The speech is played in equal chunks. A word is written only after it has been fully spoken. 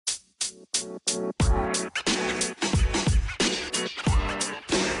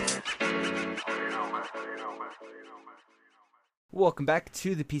Welcome back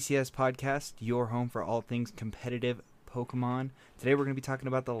to the PCS podcast, your home for all things competitive Pokemon. Today we're going to be talking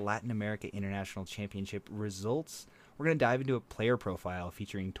about the Latin America International Championship results. We're going to dive into a player profile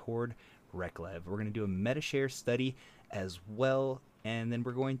featuring Tord Reklev. We're going to do a meta-share study as well, and then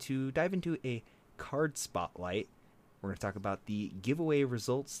we're going to dive into a card spotlight. We're going to talk about the giveaway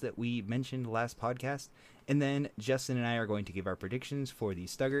results that we mentioned last podcast, and then Justin and I are going to give our predictions for the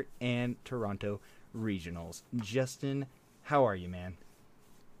Stuttgart and Toronto regionals. Justin, how are you, man?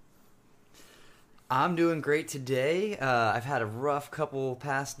 I'm doing great today. I've had a rough couple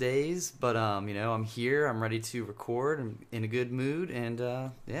past days, but I'm here. I'm ready to record. I'm in a good mood, and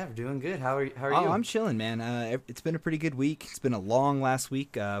we're doing good. How are you? I'm chilling, man. It's been a pretty good week. It's been a long last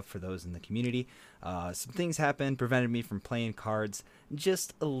week for those in the community. Some things happened, prevented me from playing cards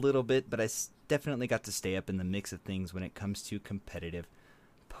just a little bit, but I definitely got to stay up in the mix of things when it comes to competitive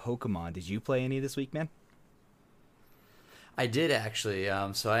Pokemon. Did you play any this week, man? I did actually.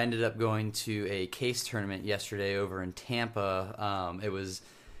 So I ended up going to a case tournament yesterday over in Tampa.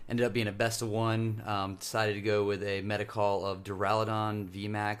 Ended up being a best of one. Decided to go with a Metacall of Duraludon,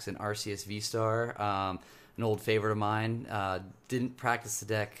 VMAX, and Arceus V-Star. An old favorite of mine. Didn't practice the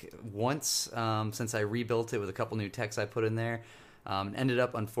deck once since I rebuilt it with a couple new techs I put in there. Ended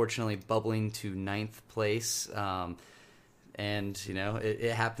up, unfortunately, bubbling to 9th place. And,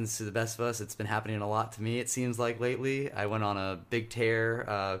 it happens to the best of us. It's been happening a lot to me, it seems like, lately. I went on a big tear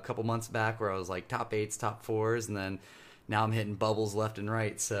a couple months back where I was like top 8s, top 4s, and then now I'm hitting bubbles left and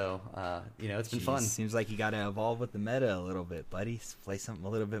right. So, it's been fun. Seems like you got to evolve with the meta a little bit, buddy. Play something a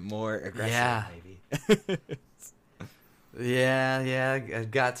little bit more aggressive, maybe. Yeah,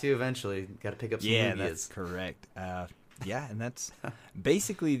 I've got to eventually. Got to pick up some Lugias. Yeah, that's correct. Yeah, and that's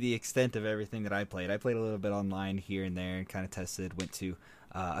basically the extent of everything that I played. I played a little bit online here and there and kind of tested, went to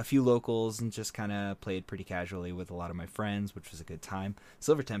a few locals and just kind of played pretty casually with a lot of my friends, which was a good time.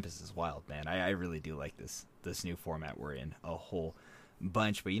 Silver Tempest is wild, man. I really do like this new format we're in a whole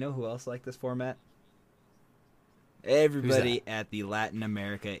bunch. But you know who else liked this format? Everybody at the Latin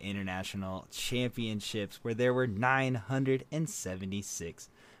America International Championships, where there were 976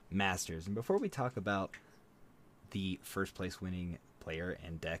 Masters. And before we talk about the first place winning player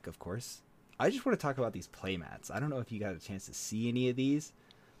and deck, of course, I just want to talk about these playmats. I don't know if you got a chance to see any of these,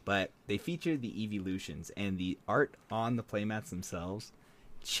 but they featured the evolutions, and the art on the playmats themselves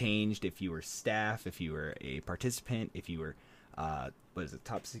changed if you were staff, if you were a participant, if you were top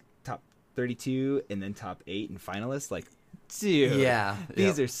 32 and then top 8 and finalists. Like, dude, yeah,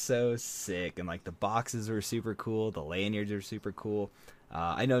 these are so sick. And like the boxes were super cool, the lanyards are super cool.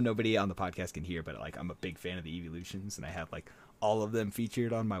 I know nobody on the podcast can hear, but like I'm a big fan of the evolutions, and I have like all of them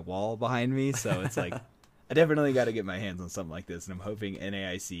featured on my wall behind me. So it's like I definitely got to get my hands on something like this, and I'm hoping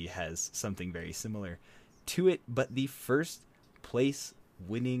NAIC has something very similar to it. But the first place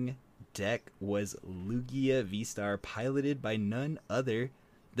winning deck was Lugia V-Star, piloted by none other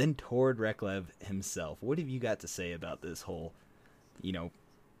than Tord Reklev himself. What have you got to say about this whole,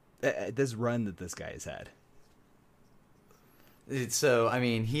 this run that this guy has had? So, I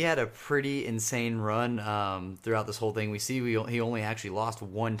mean, he had a pretty insane run throughout this whole thing. We see he only actually lost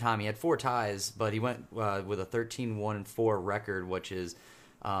one time. He had 4 ties, but he went with a 13-1-4 record, which is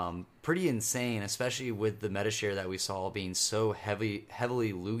pretty insane, especially with the meta share that we saw being so heavily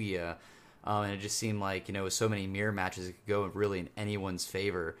Lugia. And it just seemed like, with so many mirror matches, it could go really in anyone's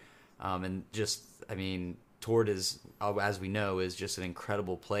favor. And just, I mean, Tord is, as we know, is just an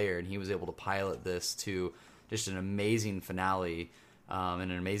incredible player, and he was able to pilot this to just an amazing finale and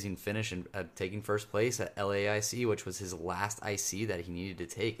an amazing finish, and taking first place at LAIC, which was his last IC that he needed to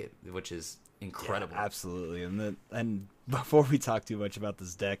take, which is incredible. Yeah, absolutely. And before we talk too much about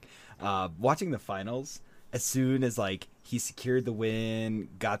this deck, watching the finals, as soon as like he secured the win,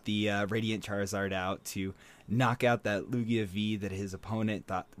 got the Radiant Charizard out to knock out that Lugia V that his opponent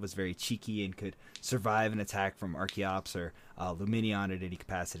thought was very cheeky and could survive an attack from Archeops or Lumineon at any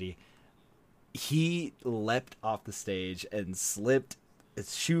capacity, he leapt off the stage and slipped.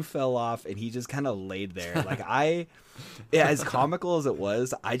 His shoe fell off, and he just kind of laid there. Like as comical as it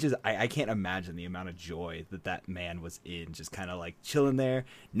was, I can't imagine the amount of joy that man was in, just kind of like chilling there,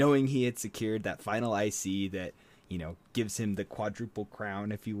 knowing he had secured that final IC that gives him the quadruple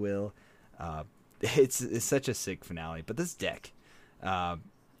crown, if you will. It's such a sick finale. But this deck,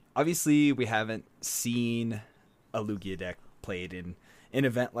 obviously, we haven't seen a Lugia deck played in an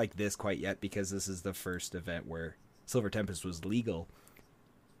event like this quite yet, because this is the first event where Silver Tempest was legal.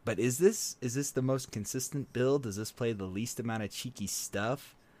 But is this the most consistent build? Does this play the least amount of cheeky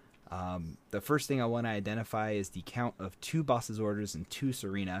stuff? The first thing I want to identify is the count of 2 Boss's Orders and 2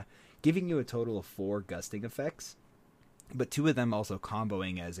 Serena, giving you a total of 4 gusting effects, but 2 of them also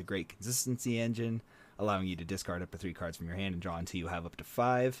comboing as a great consistency engine, allowing you to discard up to 3 cards from your hand and draw until you have up to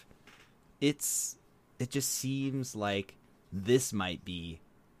 5. It just seems like this might be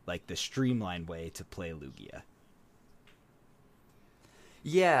like the streamlined way to play Lugia.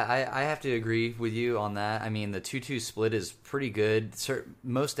 Yeah, I have to agree with you on that. I mean, the 2-2 split is pretty good.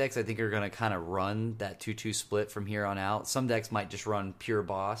 Most decks, I think, are going to kind of run that 2-2 split from here on out. Some decks might just run pure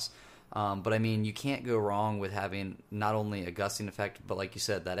boss. But, I mean, you can't go wrong with having not only a gusting effect, but, like you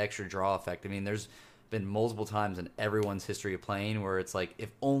said, that extra draw effect. I mean, there's been multiple times in everyone's history of playing where it's like, if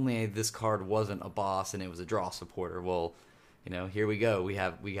only this card wasn't a boss and it was a draw supporter. Well, here we go. We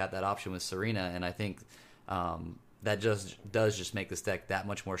got that option with Serena, and I think that does make this deck that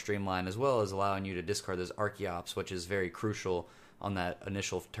much more streamlined, as well as allowing you to discard those Archeops, which is very crucial on that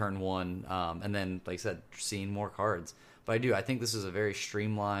initial turn 1, and then, like I said, seeing more cards. But I think this is a very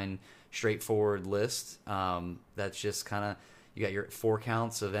streamlined, straightforward list. That's just kind of, you got your 4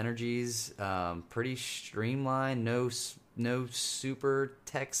 counts of energies, pretty streamlined, no super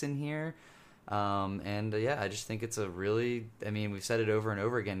techs in here. I just think it's a really, I mean, we've said it over and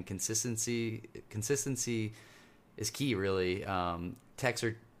over again, consistency is key, really. Techs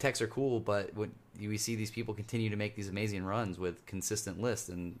are cool, but when we see these people continue to make these amazing runs with consistent lists,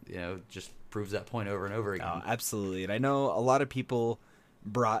 and just proves that point over and over again. Oh, absolutely. And I know a lot of people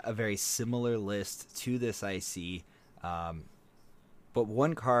brought a very similar list to this IC, but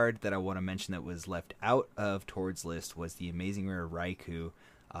one card that I want to mention that was left out of Tord's list was the Amazing Rare Raikou,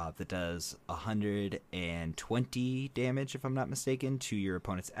 that does 120 damage, if I'm not mistaken, to your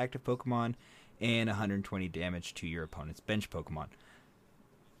opponent's active Pokemon, and 120 damage to your opponent's bench Pokemon.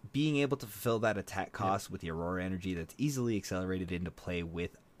 Being able to fulfill that attack cost with the Aurora Energy that's easily accelerated into play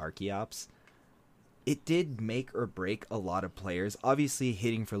with Archeops, it did make or break a lot of players. Obviously,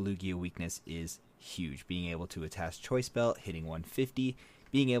 hitting for Lugia weakness is huge. Being able to attach Choice Belt, hitting 150,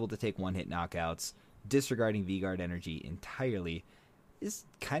 being able to take one-hit knockouts, disregarding V-Guard energy entirely is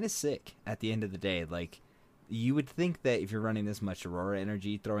kind of sick at the end of the day. Like, you would think that if you're running this much Aurora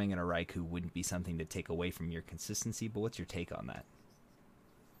energy, throwing in a Raikou wouldn't be something to take away from your consistency, but what's your take on that?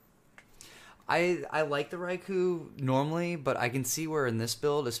 I like the Raikou normally, but I can see where in this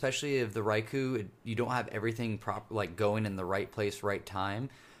build, especially if the Raikou, you don't have everything going in the right place, right time.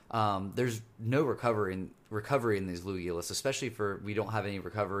 There's no recovery in these Lugia lists, especially we don't have any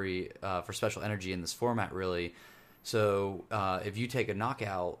recovery for special energy in this format, really. So if you take a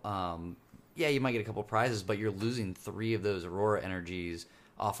knockout, you might get a couple prizes, but you're losing 3 of those Aurora energies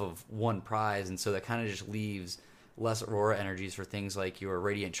off of 1 prize, and so that kind of just leaves less Aurora energies for things like your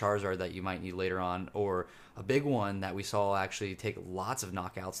Radiant Charizard that you might need later on, or a big one that we saw actually take lots of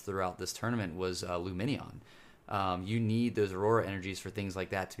knockouts throughout this tournament was Luminion. You need those Aurora energies for things like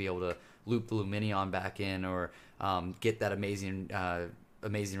that to be able to loop the Luminion back in, or get that amazing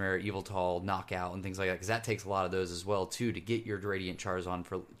rare Eviltal knockout and things like that, because that takes a lot of those as well too, to get your Radiant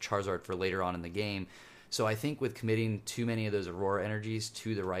Charizard for later on in the game. So I think with committing too many of those Aurora energies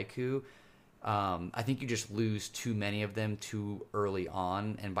to the Raikou, I think you just lose too many of them too early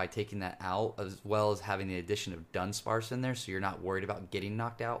on, and by taking that out, as well as having the addition of Dunsparce in there, so you're not worried about getting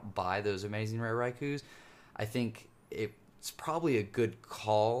knocked out by those amazing rare Raikous, I think it's probably a good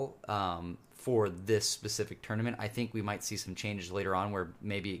call for this specific tournament. I think we might see some changes later on where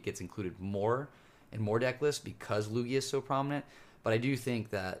maybe it gets included more in more deck lists because Lugia is so prominent, but I do think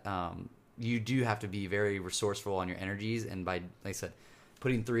that you do have to be very resourceful on your energies, and by, like I said,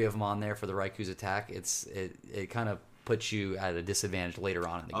 putting 3 of them on there for the Raikou's attack, it kind of puts you at a disadvantage later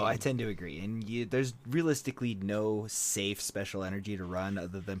on in the game. Oh, I tend to agree. And there's realistically no safe special energy to run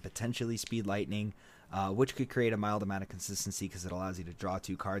other than potentially Speed Lightning, which could create a mild amount of consistency because it allows you to draw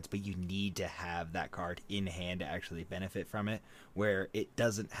 2 cards, but you need to have that card in hand to actually benefit from it, where it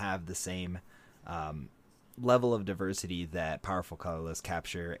doesn't have the same level of diversity that Powerful Colorless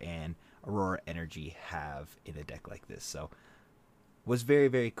Capture and Aurora Energy have in a deck like this. So was very,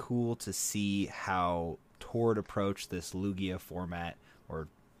 very cool to see how Tord approached this Lugia format, or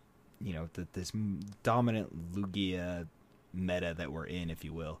this dominant Lugia meta that we're in, if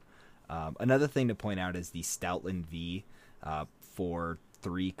you will. Another thing to point out is the Stoutland V for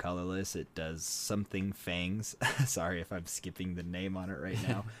 3 colorless. It does something Fangs. Sorry if I'm skipping the name on it right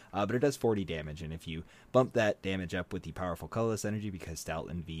now. But it does 40 damage, and if you bump that damage up with the Powerful Colorless Energy, because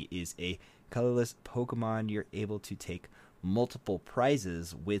Stoutland V is a colorless Pokemon, you're able to take multiple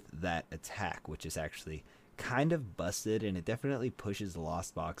prizes with that attack, which is actually kind of busted, and it definitely pushes the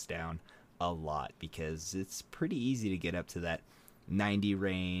Lost Box down a lot, because it's pretty easy to get up to that 90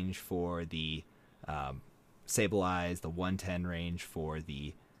 range for the Sable Eyes, the 110 range for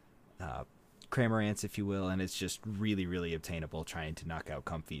the Cramorants, if you will, and it's just really, really obtainable trying to knock out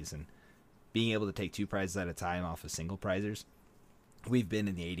Comfies and being able to take 2 prizes at a time off of single prizers. We've been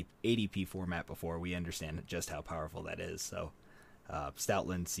in the ADP format before. We understand just how powerful that is. So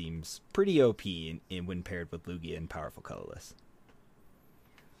Stoutland seems pretty OP when paired with Lugia and Powerful Colorless.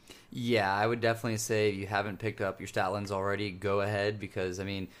 Yeah, I would definitely say if you haven't picked up your Statlands already, go ahead, because, I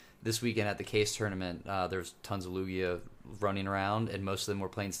mean, this weekend at the Case tournament, there's tons of Lugia running around, and most of them were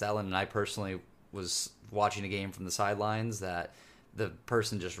playing Statland, and I personally was watching a game from the sidelines that the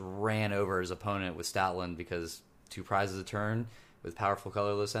person just ran over his opponent with Statland because 2 prizes a turn with Powerful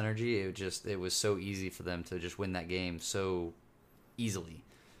Colorless Energy. It was so easy for them to just win that game so easily.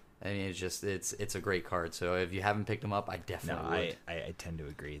 I mean, it's a great card. So if you haven't picked them up, I definitely would. I tend to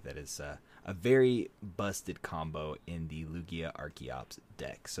agree that it's a very busted combo in the Lugia Archeops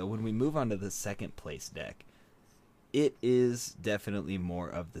deck. So when we move on to the second place deck, it is definitely more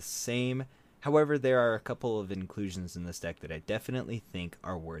of the same. However, there are a couple of inclusions in this deck that I definitely think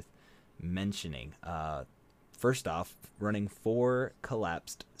are worth mentioning. First off, running 4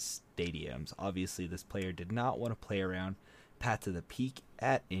 collapsed stadiums. Obviously, this player did not want to play around Path to the Peak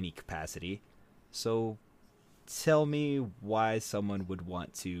at any capacity. So tell me why someone would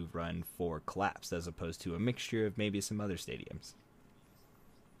want to run 4 collapsed as opposed to a mixture of maybe some other stadiums.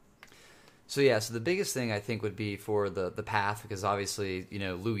 So the biggest thing I think would be for the path, because obviously,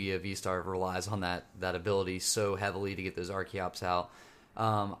 Lugia V-Star relies on that ability so heavily to get those Archeops out.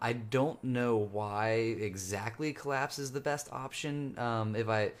 I don't know why exactly Collapse is the best option. If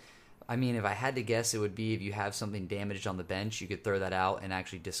I had to guess, it would be if you have something damaged on the bench, you could throw that out and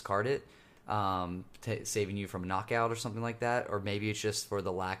actually discard it, saving you from a knockout or something like that. Or maybe it's just for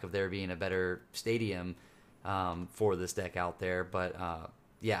the lack of there being a better stadium for this deck out there. But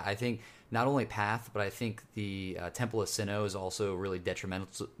I think not only Path, but I think the Temple of Sinnoh is also really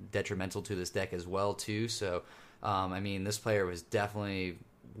detrimental to this deck as well too. So this player was definitely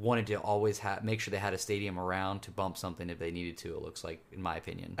wanted to always make sure they had a stadium around to bump something if they needed to, it looks like, in my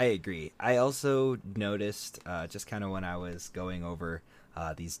opinion. I agree. I also noticed, just kind of when I was going over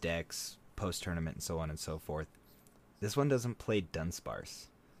these decks post-tournament and so on and so forth, this one doesn't play Dunsparce.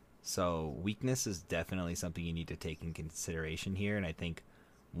 So weakness is definitely something you need to take in consideration here, and I think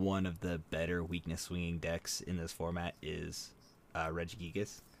one of the better weakness swinging decks in this format is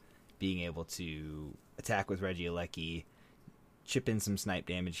Regigigas. Being able to attack with Regieleki, chip in some snipe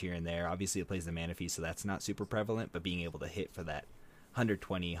damage here and there. Obviously, it plays the Manaphy, so that's not super prevalent, but being able to hit for that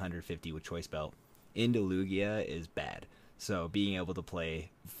 120, 150 with Choice Belt into Lugia is bad. So being able to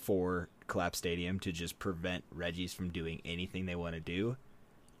play 4 Collapse Stadium to just prevent Regis from doing anything they want to do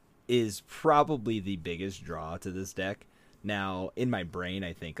is probably the biggest draw to this deck. Now, in my brain,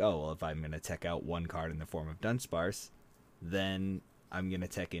 I think, if I'm going to tech out 1 card in the form of Dunsparce, then I'm going to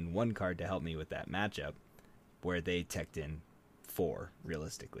tech in 1 card to help me with that matchup, where they teched in 4,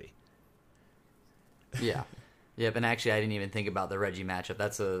 realistically. Yeah. Yep, and actually I didn't even think about the Reggie matchup.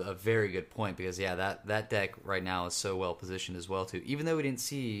 That's a very good point, because that deck right now is so well positioned as well too. Even though we didn't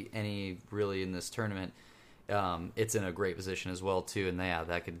see any really in this tournament, it's in a great position as well too, and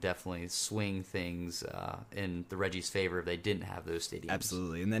that could definitely swing things in the Reggie's favor if they didn't have those stadiums.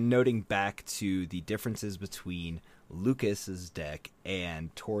 Absolutely. And then noting back to the differences between Lucas's deck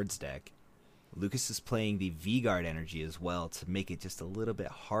and Tord's deck, Lucas is playing the V-Guard energy as well to make it just a little bit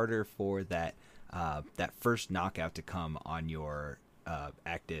harder for that first knockout to come on your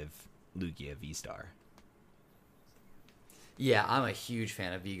active Lugia V-Star. Yeah, I'm a huge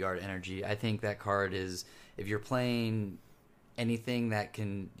fan of V-Guard energy. I think that card is, if you're playing anything that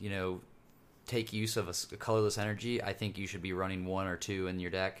can, take use of a colorless energy, I think you should be running 1 or 2 in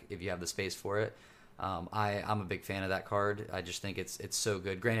your deck if you have the space for it. I'm a big fan of that card. I just think it's so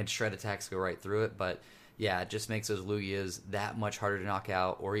good. Granted, shred attacks go right through it, but it just makes those Lugias that much harder to knock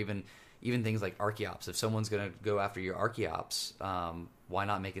out. Or even things like Archeops. If someone's going to go after your Archeops, why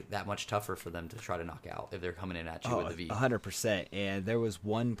not make it that much tougher for them to try to knock out if they're coming in at you with the V? 100%. And there was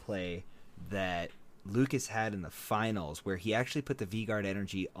one play that Lucas had in the finals where he actually put the V-Guard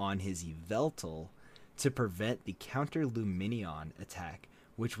energy on his Yveltal to prevent the counter Luminion attack,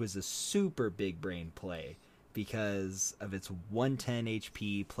 which was a super big brain play because of its 110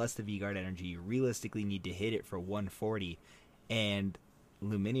 HP plus the V-Guard energy. You realistically need to hit it for 140, and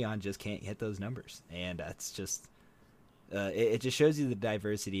Luminion just can't hit those numbers. And that's just it just shows you the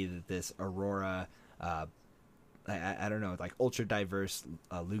diversity that this Aurora I don't know, ultra diverse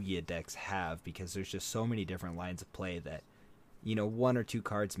Lugia decks have, because there's just so many different lines of play that one or two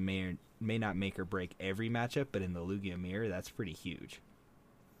cards may not make or break every matchup, but in the Lugia mirror, that's pretty huge.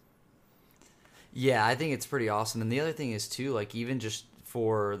 Yeah, I think it's pretty awesome. And the other thing is too, like even just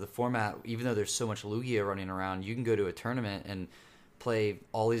for the format, even though there's so much Lugia running around, you can go to a tournament and play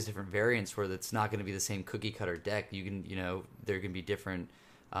all these different variants where it's not going to be the same cookie cutter deck. You can, there can be different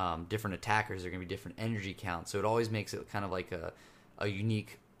attackers. There can be different energy counts. So it always makes it kind of like a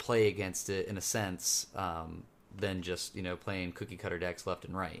unique play against it in a sense, than just playing cookie cutter decks left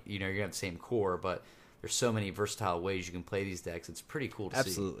and right. You're gonna have the same core, but there's so many versatile ways you can play these decks. It's pretty cool to see.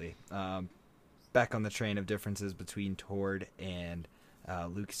 Absolutely. Back on the train of differences between Tord and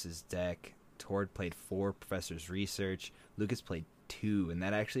Lucas's deck. Tord played 4 Professor's Research. Lucas played 2, and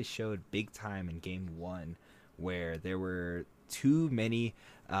that actually showed big time in Game 1, where there were too many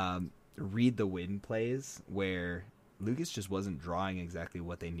read the wind plays where Lucas just wasn't drawing exactly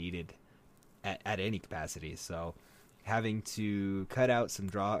what they needed at any capacity. So having to cut out some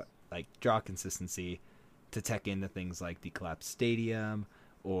draw consistency to tech into things like the collapsed stadium,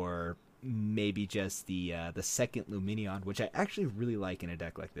 or maybe just the second Luminion, which I actually really like in a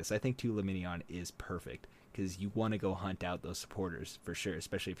deck like this. I think 2 Luminion is perfect because you want to go hunt out those supporters for sure,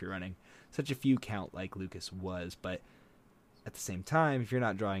 especially if you're running such a few count like Lucas was. But at the same time, if you're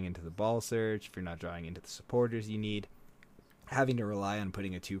not drawing into the ball search, if you're not drawing into the supporters you need, having to rely on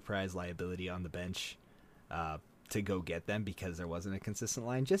putting a 2-prize liability on the bench to go get them because there wasn't a consistent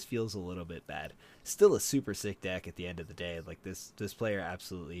line just feels a little bit bad. Still a super sick deck at the end of the day. Like this player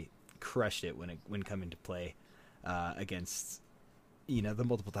absolutely crushed it when coming to play against the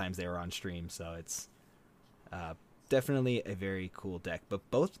multiple times they were on stream. So it's definitely a very cool deck. But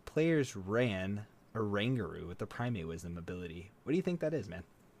both players ran Oranguru with the Primate Wisdom ability. What do you think that is, man?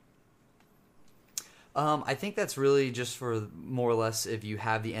 I think that's really just for more or less if you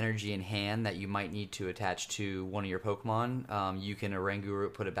have the energy in hand that you might need to attach to one of your Pokemon, you can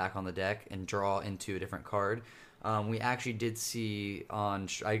Oranguru, put it back on the deck, and draw into a different card. We actually did see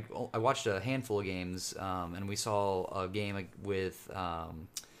I watched a handful of games, and we saw a game with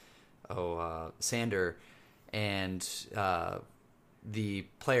Sander, and the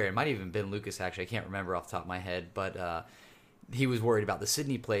player, it might have even been Lucas actually, I can't remember off the top of my head, but he was worried about the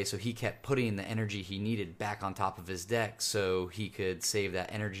Sydney play, so he kept putting the energy he needed back on top of his deck so he could save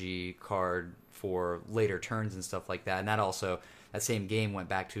that energy card for later turns and stuff like that. And that same game went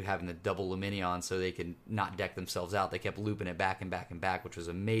back to having the double Luminion so they could not deck themselves out. They kept looping it back and back and back, which was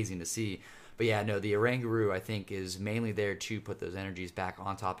amazing to see. But yeah, no, the Oranguru, I think, is mainly there to put those energies back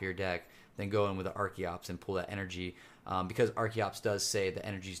on top of your deck, then go in with the Archeops and pull that energy. Because Archeops does say the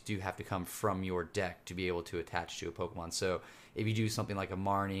energies do have to come from your deck to be able to attach to a Pokemon. So if you do something like a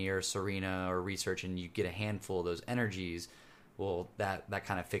Marnie or Serena or Research and you get a handful of those energies, well, that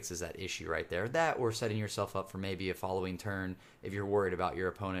kind of fixes that issue right there. That, or setting yourself up for maybe a following turn if you're worried about your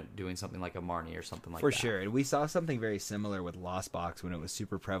opponent doing something like a Marnie or something like that. For sure. And we saw something very similar with Lost Box when it was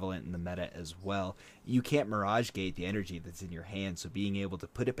super prevalent in the meta as well. You can't Mirage Gate the energy that's in your hand, so being able to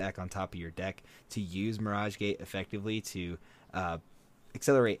put it back on top of your deck to use Mirage Gate effectively to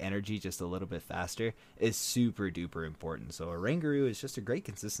accelerate energy just a little bit faster is super duper important. So Oranguru is just a great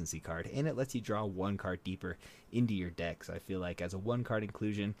consistency card, and it lets you draw 1 card deeper into your deck. So I feel like as a 1 card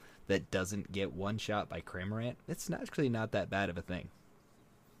inclusion that doesn't get one shot by Cramorant, it's actually not that bad of a thing.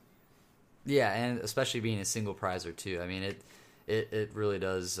 Yeah, and especially being a single prizer too. I mean, it really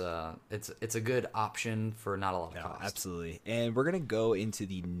does. It's a good option for not a lot of cost. Absolutely. And we're gonna go into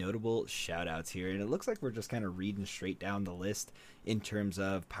the notable shout outs here, and it looks like we're just kind of reading straight down the list in terms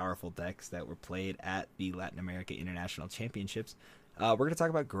of powerful decks that were played at the Latin America International Championships. We're going to talk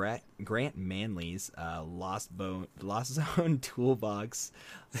about Grant Manley's Lost Zone Toolbox.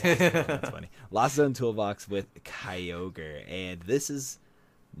 That's funny. Lost Zone Toolbox with Kyogre. And this is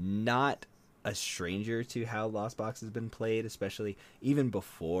not a stranger to how Lost Box has been played, especially even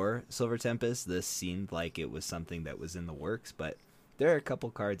before Silver Tempest. This seemed like it was something that was in the works, but there are a couple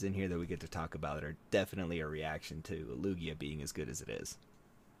cards in here that we get to talk about that are definitely a reaction to Lugia being as good as it is.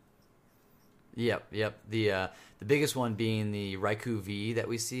 Yep. The biggest one being the Raikou V that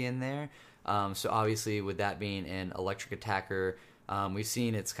we see in there. So obviously, with that being an electric attacker, we've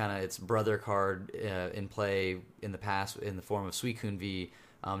seen its brother card in play in the past in the form of Suicune V.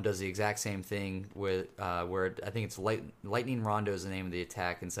 Does the exact same thing with where I think it's Lightning Rondo is the name of the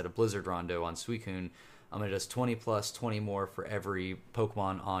attack instead of Blizzard Rondo on Suicune. It does 20 plus 20 more for every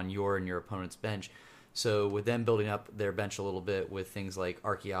Pokemon on your and your opponent's bench. So with them building up their bench a little bit with things like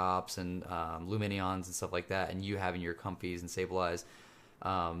Archeops and Luminions and stuff like that, and you having your Comfies and Sableyes,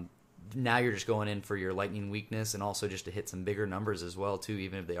 now you're just going in for your Lightning weakness and also just to hit some bigger numbers as well too,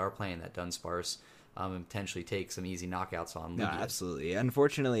 even if they are playing that Dunsparce. and potentially take some easy knockouts on No, Lugia. absolutely.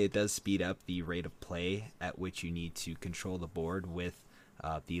 Unfortunately, it does speed up the rate of play at which you need to control the board with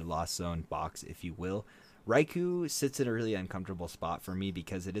the Lost Zone box, if you will. Raikou sits in a really uncomfortable spot for me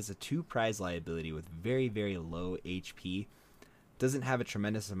because it is a 2 prize liability with very, very low HP. Doesn't have a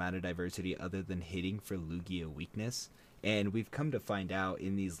tremendous amount of diversity other than hitting for Lugia weakness. And we've come to find out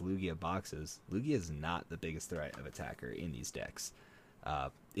in these Lugia boxes, Lugia is not the biggest threat of attacker in these decks.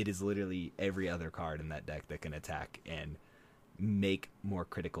 It is literally every other card in that deck that can attack and make more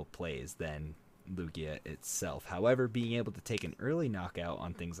critical plays than Lugia itself. However, being able to take an early knockout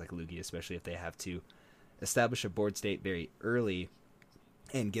on things like Lugia, especially if they have to establish a board state very early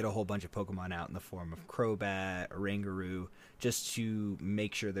and get a whole bunch of Pokemon out in the form of Crobat, Oranguru, just to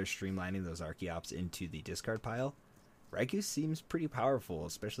make sure they're streamlining those Archeops into the discard pile, Raikou seems pretty powerful,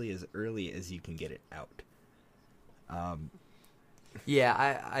 especially as early as you can get it out. Yeah,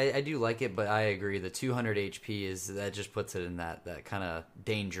 I do like it, but I agree. The 200 HP that just puts it in that kind of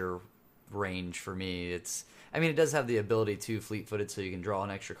danger range for me. It does have the ability to fleet-footed, so you can draw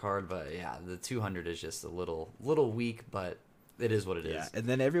an extra card, but yeah, the 200 is just a little weak, but it is what it is. Yeah, and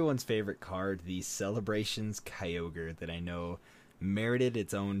then everyone's favorite card, the Celebrations Kyogre, that I know merited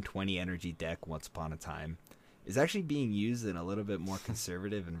its own 20 energy deck once upon a time, is actually being used in a little bit more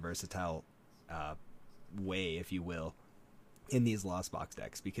conservative and versatile way, if you will, in these Lost Box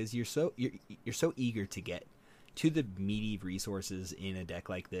decks, because you're so eager to get to the meaty resources in a deck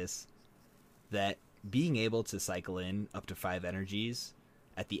like this that being able to cycle in up to 5 energies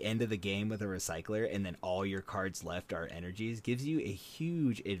at the end of the game with a recycler and then all your cards left are energies gives you a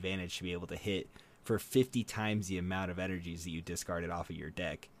huge advantage to be able to hit for 50 times the amount of energies that you discarded off of your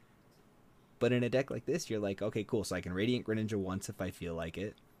deck. But in a deck like this, you're like, okay, cool, so I can Radiant Greninja once if I feel like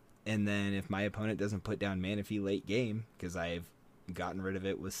it. And then if my opponent doesn't put down Manaphy late game, because I've gotten rid of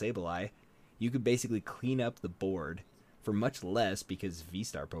it with Sableye, you could basically clean up the board for much less, because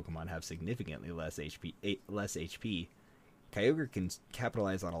V-Star Pokemon have significantly less HP. Kyogre can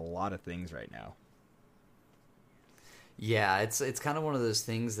capitalize on a lot of things right now. Yeah, it's kind of one of those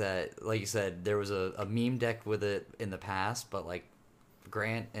things that, like you said, there was a meme deck with it in the past, but like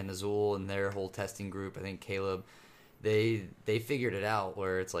Grant and Azul and their whole testing group, I think Caleb, they figured it out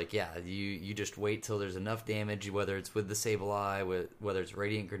where it's like, yeah, you just wait till there's enough damage, whether it's with the Sableye, whether it's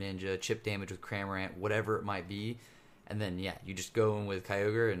Radiant Greninja, chip damage with Cramorant, whatever it might be, and then yeah, you just go in with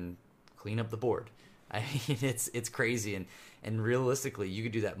Kyogre and clean up the board. I mean, it's crazy, and realistically, you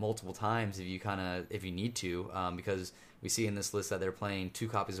could do that multiple times if you need to, because we see in this list that they're playing 2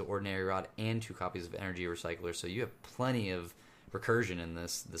 copies of Ordinary Rod and 2 copies of Energy Recycler, so you have plenty of recursion in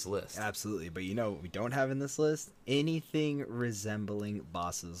this list. Absolutely, but you know what we don't have in this list? Anything resembling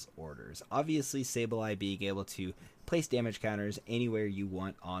Boss's Orders. Obviously, Sableye being able to place damage counters anywhere you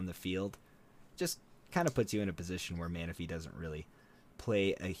want on the field just kind of puts you in a position where Manaphy doesn't really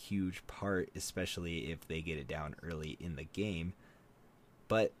play a huge part, especially if they get it down early in the game.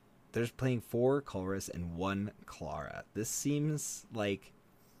 But there's playing 4 Colress and 1 Clara. This seems like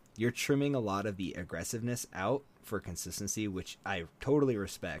you're trimming a lot of the aggressiveness out for consistency, which I totally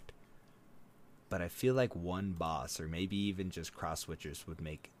respect. But I feel like 1 boss, or maybe even just cross switchers, would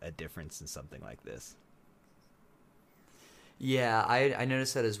make a difference in something like this. Yeah, I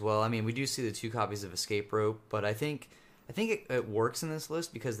noticed that as well. I mean, we do see the 2 copies of Escape Rope, but I think it works in this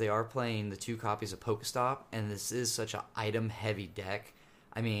list because they are playing the 2 copies of Pokestop, and this is such an item-heavy deck.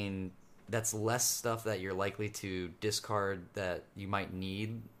 I mean, that's less stuff that you're likely to discard that you might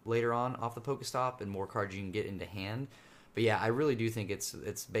need later on off the Pokestop, and more cards you can get into hand. But yeah, I really do think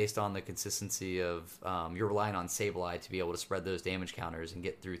it's based on the consistency of you're relying on Sableye to be able to spread those damage counters and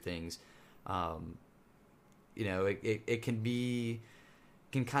get through things. It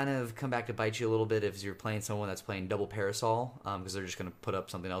can kind of come back to bite you a little bit if you're playing someone that's playing double Parasol, because they're just going to put up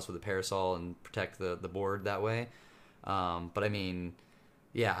something else with a Parasol and protect the board that way. But I mean,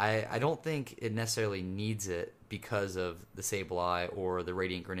 yeah, I don't think it necessarily needs it because of the Sableye or the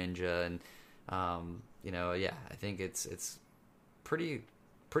Radiant Greninja, and I think it's pretty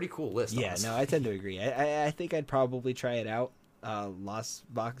cool list. Yeah, honestly. no, I tend to agree. I think I'd probably try it out.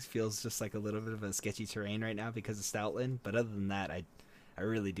 Lost Box feels just like a little bit of a sketchy terrain right now because of Stoutland, but other than that, I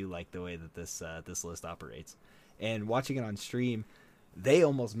really do like the way that this list operates. And watching it on stream, they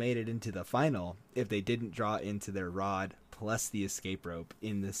almost made it into the final if they didn't draw into their Rod plus the Escape Rope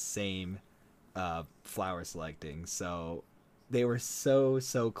in the same flower selecting. So they were so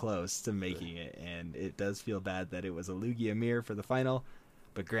close to making it, and it does feel bad that it was a Lugia Mirror for the final.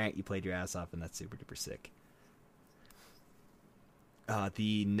 But Grant, you played your ass off, and that's super duper sick.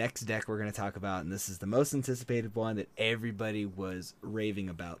 The next deck we're going to talk about, and this is the most anticipated one that everybody was raving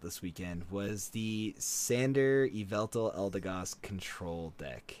about this weekend, was the Sander Yveltal Eldegoss control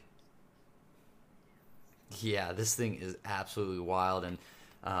deck. Yeah, this thing is absolutely wild, and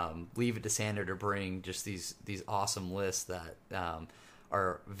leave it to Sander to bring just these awesome lists that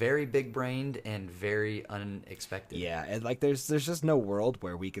are very big brained and very unexpected. Yeah, and like there's just no world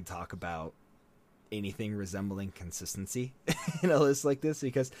where we could talk about anything resembling consistency in a list like this,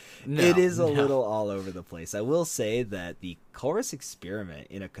 because it is a little all over the place. I will say that the Chorus Experiment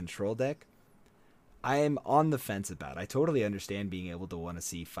in a control deck, I am on the fence about. I totally understand being able to want to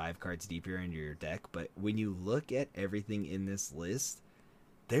see 5 cards deeper into your deck, but when you look at everything in this list,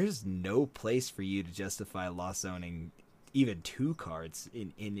 there's no place for you to justify lost zoning even 2 cards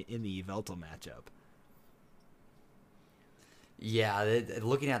in the Yveltal matchup. Yeah,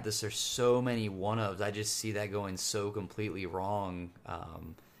 looking at this, there's so many one-ofs. I just see that going so completely wrong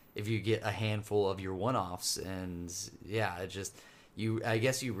if you get a handful of your one-offs. And yeah, it just I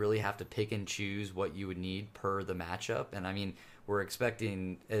guess you really have to pick and choose what you would need per the matchup. And I mean, we're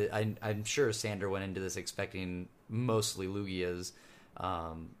expecting. I'm sure Sander went into this expecting mostly Lugias,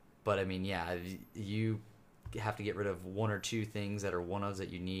 but I mean, yeah, you have to get rid of 1 or 2 things that are one-ofs that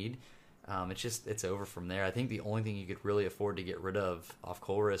you need. It's over from there. I think the only thing you could really afford to get rid of off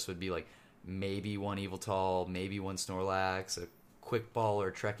Chorus would be like maybe 1 Yveltal, maybe 1 Snorlax, a Quick Ball or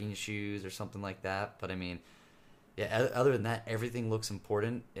Trekking Shoes or something like that. But I mean, yeah, other than that, everything looks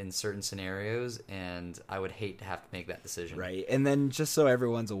important in certain scenarios, and I would hate to have to make that decision. Right, and then just so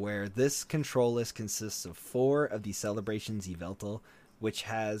everyone's aware, this control list consists of 4 of the Celebrations Yveltal, which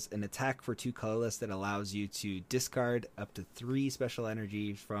has an attack for 2 colorless that allows you to discard up to 3 special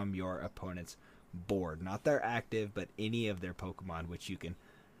energy from your opponent's board. Not their active, but any of their Pokemon, which you can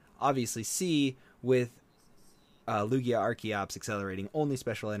obviously see with Lugia Archeops accelerating only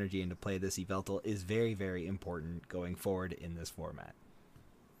special energy into play. This Yveltal is very, very important going forward in this format.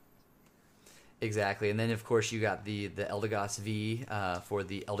 Exactly, and then of course you got the Eldegoss V for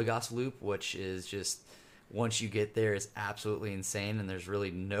the Eldegoss loop, which is just, once you get there, it's absolutely insane, and there's really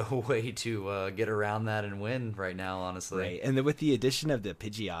no way to get around that and win right now, honestly. Right, and then with the addition of the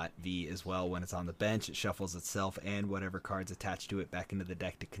Pidgeot V as well, when it's on the bench, it shuffles itself and whatever cards attached to it back into the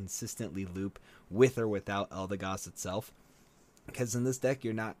deck to consistently loop with or without Eldegoss itself. Because in this deck,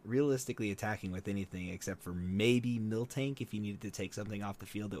 you're not realistically attacking with anything except for maybe Miltank if you needed to take something off the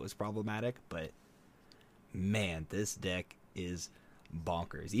field that was problematic. But man, this deck is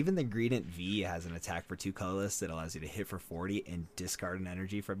bonkers. Even the Greedent V has an attack for 2 colorless that allows you to hit for 40 and discard an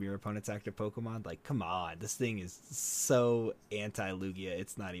energy from your opponent's active Pokemon. Like, come on, this thing is so anti-Lugia,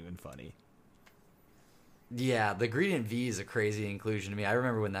 it's not even funny. Yeah, the Greedent V is a crazy inclusion to me. I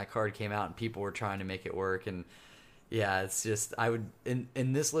remember when that card came out and people were trying to make it work, and yeah, it's just, I would,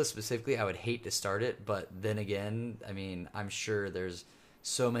 in this list specifically, I would hate to start it, but then again, I mean, I'm sure there's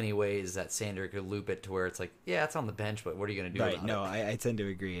so many ways that Sander could loop it to where it's like, yeah, it's on the bench, but what are you going to do about no, it? I tend to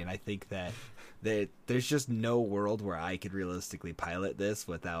agree, and I think that there's just no world where I could realistically pilot this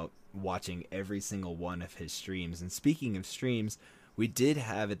without watching every single one of his streams. And speaking of streams, we did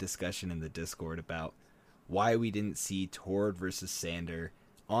have a discussion in the Discord about why we didn't see Tord versus Sander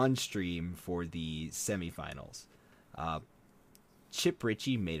on stream for the semifinals. Chip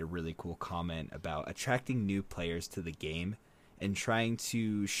Ritchie made a really cool comment about attracting new players to the game and trying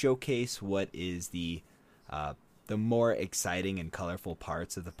to showcase what is the more exciting and colorful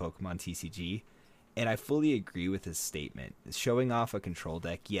parts of the Pokemon TCG. And I fully agree with his statement. Showing off a control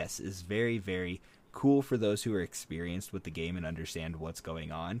deck, yes, is very, very cool for those who are experienced with the game and understand what's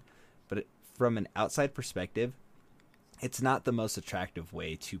going on. But from an outside perspective, it's not the most attractive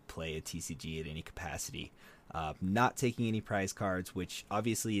way to play a TCG at any capacity. Not taking any prize cards, which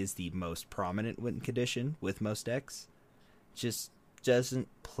obviously is the most prominent win condition with most decks, just doesn't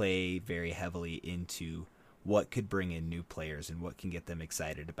play very heavily into what could bring in new players and what can get them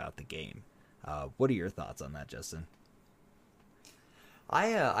excited about the game. What are your thoughts on that, Justin?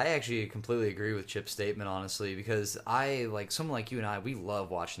 I actually completely agree with Chip's statement, honestly, because like someone like you and I, we love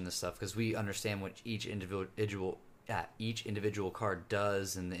watching this stuff because we understand what each individual card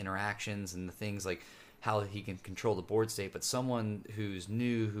does and the interactions and the things like how he can control the board state. But someone who's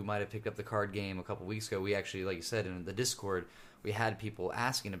new, who might have picked up the card game a couple weeks ago, we actually, like you said, in the Discord, we had people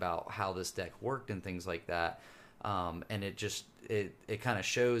asking about how this deck worked and things like that. And it kind of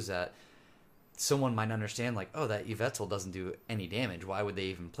shows that someone might understand, like, oh, that Yveltal doesn't do any damage. Why would they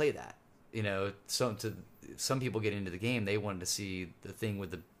even play that? You know, some people get into the game, they wanted to see the thing with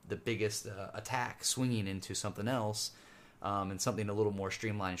the biggest attack swinging into something else, and something a little more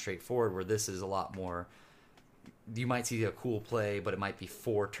streamlined, straightforward, where this is a lot more you might see a cool play, but it might be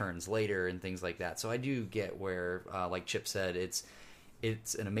 4 turns later and things like that. So I do get where, like Chip said,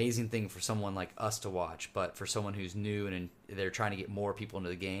 it's an amazing thing for someone like us to watch, but for someone who's new and they're trying to get more people into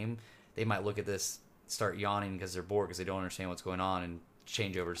the game, they might look at this, start yawning because they're bored because they don't understand what's going on, and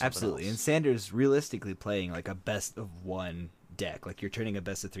change over to something Absolutely. else. And Sanders realistically playing like a best of 1 deck. Like, you're turning a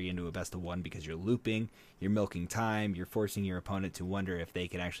best of 3 into a best of 1 because you're looping, you're milking time, you're forcing your opponent to wonder if they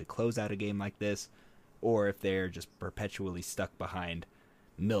can actually close out a game like this, or if they're just perpetually stuck behind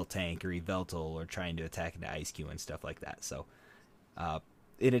Miltank or Yveltal or trying to attack into Ice Cube and stuff like that. So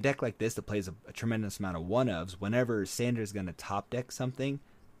in a deck like this that plays a tremendous amount of 1-ofs, whenever Sanders is going to top deck something,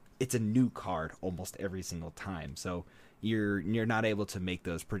 it's a new card almost every single time. So you're not able to make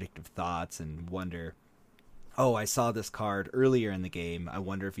those predictive thoughts and wonder, oh, I saw this card earlier in the game, I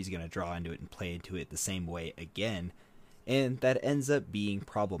wonder if he's going to draw into it and play into it the same way again. And that ends up being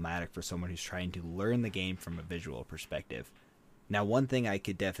problematic for someone who's trying to learn the game from a visual perspective. Now, one thing I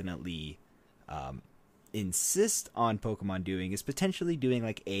could definitely insist on Pokemon doing is potentially doing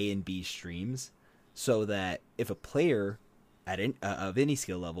like A and B streams, so that if a player of any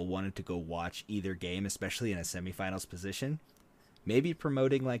skill level wanted to go watch either game, especially in a semifinals position, maybe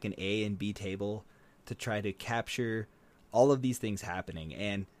promoting like an A and B table to try to capture all of these things happening.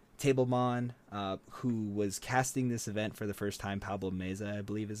 And Tablemon, who was casting this event for the first time, Pablo Meza, I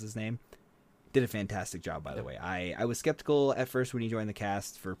believe is his name, did a fantastic job, by the way. I was skeptical at first when he joined the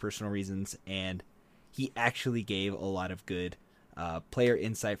cast for personal reasons, and he actually gave a lot of good player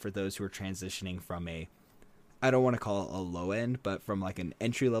insight for those who are transitioning from I don't want to call it a low end, but from like an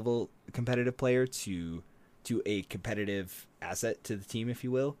entry level competitive player to a competitive asset to the team, if you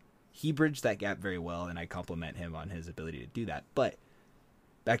will. He bridged that gap very well, and I compliment him on his ability to do that. But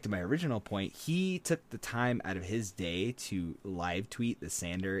back to my original point, he took the time out of his day to live tweet the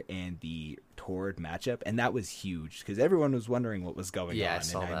Sander and the Tord matchup, and that was huge because everyone was wondering what was going on. I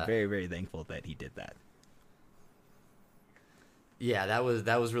saw and that. I'm very, very thankful that he did that. Yeah, that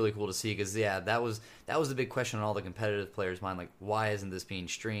was really cool to see because that was the big question on all the competitive players' mind, like why isn't this being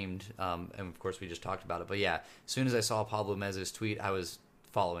streamed? And of course we just talked about it, but yeah, as soon as I saw Pablo Meza's tweet, I was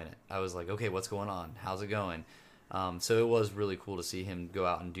following it. I was like, okay, what's going on? How's it going? So it was really cool to see him go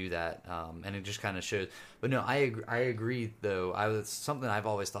out and do that, and it just kind of shows. But no, I agree though. Something I've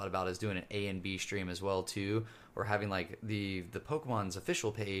always thought about is doing an A and B stream as well too, or having like the Pokemon's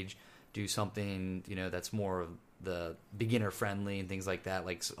official page do something that's more of the beginner friendly and things like that,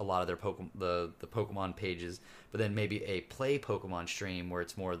 like a lot of their the Pokemon pages. But then maybe a play Pokemon stream where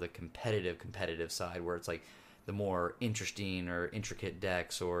it's more the competitive side, where it's like the more interesting or intricate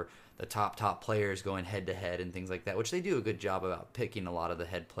decks or the top players going head to head and things like that, which they do a good job about picking a lot of the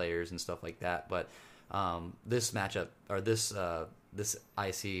head players and stuff like that. But this matchup or this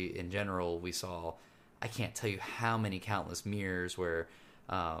IC in general, we saw, I can't tell you how many countless mirrors where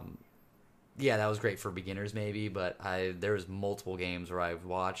that was great for beginners maybe, but there was multiple games where I've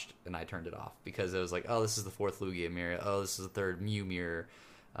watched and I turned it off because it was like, oh, this is the 4th Lugia mirror, oh, this is the 3rd Mew mirror.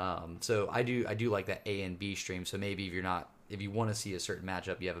 So I do like that A and B stream. So maybe if you want to see a certain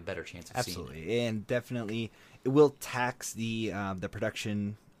matchup, you have a better chance of seeing it. Absolutely, and definitely it will tax the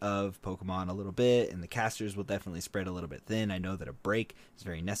production of Pokemon a little bit, and the casters will definitely spread a little bit thin. I know that a break is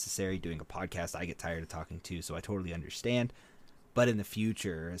very necessary. Doing a podcast, I get tired of talking too, so I totally understand. But in the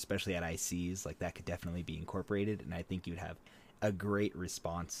future, especially at ICs, like that could definitely be incorporated, and I think you'd have a great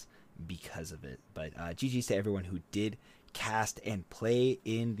response because of it. But GG's to everyone who did cast and play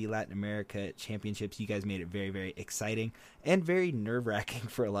in the Latin America Championships. You guys made it very, very exciting and very nerve-wracking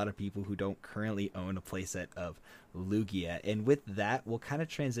for a lot of people who don't currently own a playset of Lugia. And with that, we'll kind of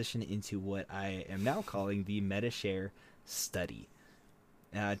transition into what I am now calling the MetaShare study.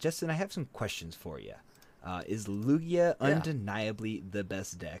 Justin, I have some questions for you. Is Lugia undeniably the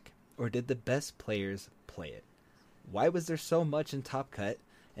best deck, or did the best players play it? Why was there so much in Top Cut?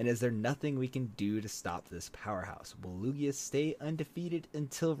 And is there nothing we can do to stop this powerhouse? Will Lugia stay undefeated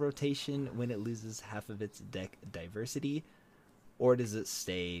until rotation when it loses half of its deck diversity? Or does it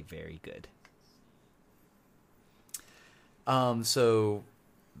stay very good? So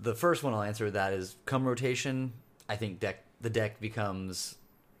the first one I'll answer with that is come rotation, I think the deck becomes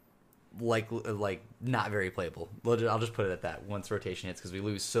like not very playable. I'll just put it at that once rotation hits, because we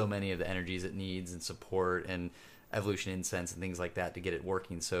lose so many of the energies it needs and support and evolution incense and things like that to get it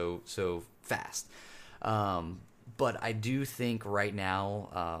working so fast. But I do think right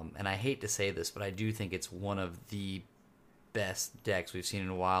now, and I hate to say this, but I do think it's one of the best decks we've seen in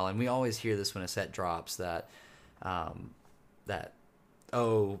a while. And we always hear this when a set drops that Palkia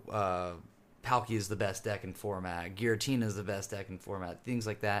is the best deck in format, Giratina is the best deck in format, things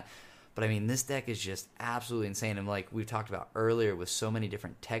like that. But I mean, this deck is just absolutely insane. And like we've talked about earlier, with so many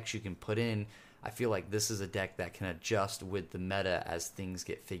different techs you can put in, I feel like this is a deck that can adjust with the meta as things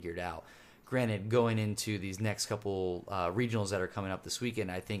get figured out. Granted, going into these next couple regionals that are coming up this weekend,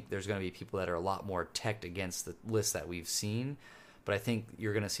 I think there's going to be people that are a lot more teched against the list that we've seen. But I think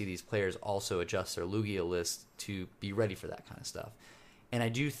you're going to see these players also adjust their Lugia list to be ready for that kind of stuff. And I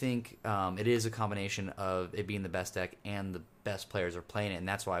do think it is a combination of it being the best deck and the best players are playing it. And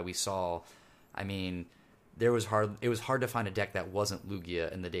that's why we saw, I mean, it was hard to find a deck that wasn't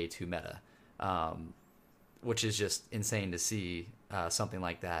Lugia in the day 2 meta, which is just insane to see something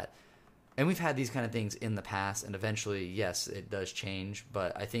like that. And we've had these kind of things in the past, and eventually, yes, it does change.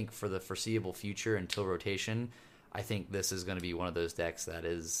 But I think for the foreseeable future until rotation, I think this is going to be one of those decks that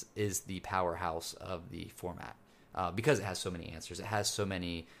is the powerhouse of the format because it has so many answers. It has so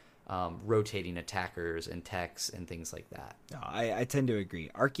many rotating attackers and techs and things like that. No, I tend to agree.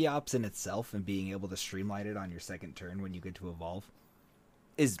 Archeops in itself and being able to streamline it on your second turn when you get to evolve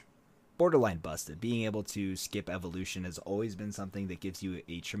is borderline busted. Being able to skip evolution has always been something that gives you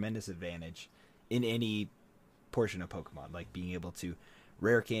a tremendous advantage in any portion of Pokemon, like being able to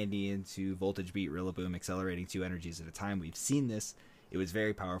rare candy into Voltage Beat, Rillaboom, accelerating 2 energies at a time. We've seen this. It was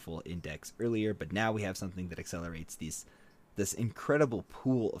very powerful in decks earlier, but now we have something that accelerates this incredible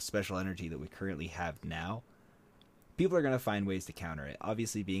pool of special energy that we currently have now. People are going to find ways to counter it.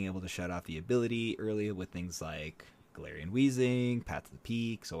 Obviously, being able to shut off the ability early with things like Galarian Wheezing, Path to the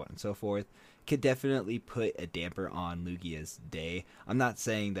Peak, so on and so forth, could definitely put a damper on Lugia's day. I'm not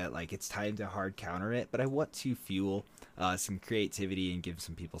saying that like it's time to hard counter it, but I want to fuel some creativity and give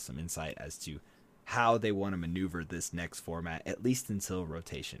some people some insight as to how they want to maneuver this next format, at least until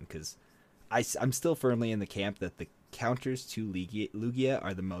rotation, because I'm still firmly in the camp that the counters to Lugia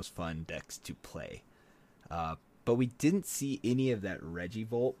are the most fun decks to play. But we didn't see any of that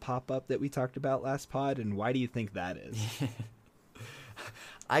Regivolt pop up that we talked about last pod, and why do you think that is?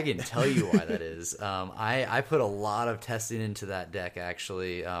 I can tell you why that is. I put a lot of testing into that deck,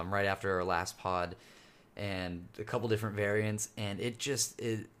 actually, right after our last pod, and a couple different variants, and it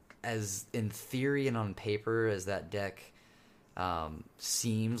as in theory and on paper as that deck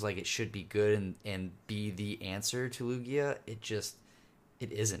seems like it should be good and be the answer to Lugia,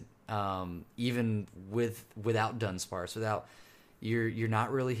 it isn't. Even without Dunsparce, without you're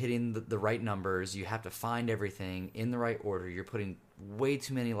not really hitting the right numbers. You have to find everything in the right order. You're putting way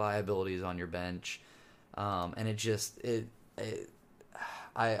too many liabilities on your bench, and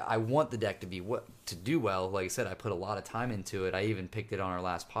I want the deck to do well. Like I said, I put a lot of time into it. I even picked it on our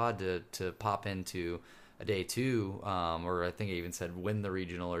last pod to pop into a day 2, or I think I even said win the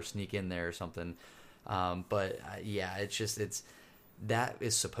regional or sneak in there or something. But yeah, it's that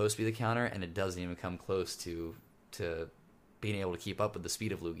is supposed to be the counter, and it doesn't even come close to being able to keep up with the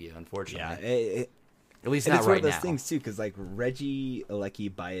speed of Lugia, unfortunately. Yeah, at least not right now. It's one of those things too, because like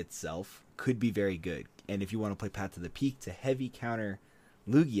Regieleki by itself could be very good, and if you want to play Path to the Peak to heavy counter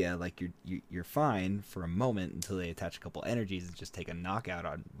Lugia, like you're fine for a moment until they attach a couple energies and just take a knockout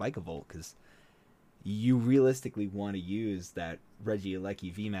on Vikavolt, because you realistically want to use that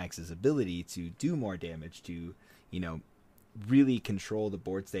Regieleki VMAX's ability to do more damage to, really control the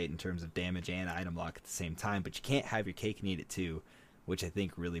board state in terms of damage and item lock at the same time, but you can't have your cake and eat it too, which I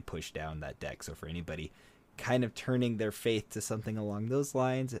think really pushed down that deck. So for anybody kind of turning their faith to something along those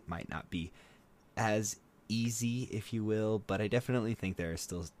lines, it might not be as easy, if you will, but I definitely think there are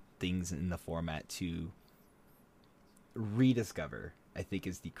still things in the format to rediscover, I think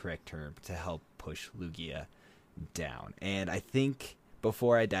is the correct term, to help push Lugia down. And I think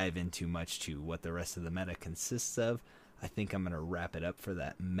before I dive in too much to what the rest of the meta consists of, I think I'm going to wrap it up for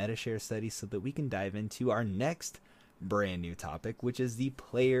that meta share study so that we can dive into our next brand new topic, which is the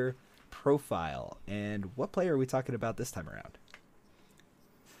player profile. And what player are we talking about this time around?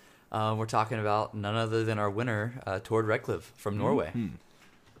 We're talking about none other than our winner, Tord Reklev from Norway. Mm-hmm.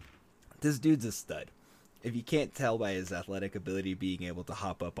 This dude's a stud. If you can't tell by his athletic ability being able to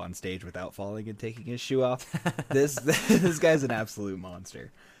hop up on stage without falling and taking his shoe off, this guy's an absolute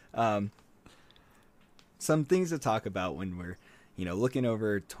monster. Some things to talk about when we're, looking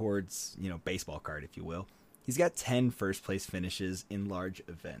over towards, baseball card, if you will. He's got 10 first place finishes in large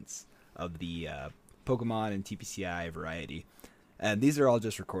events of the Pokemon and TPCI variety. And these are all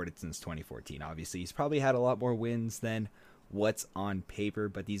just recorded since 2014. Obviously, he's probably had a lot more wins than what's on paper,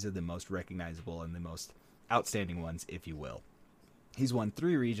 but these are the most recognizable and the most outstanding ones, if you will. He's won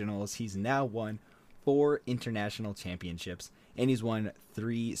 3 regionals. He's now won 4 international championships, and he's won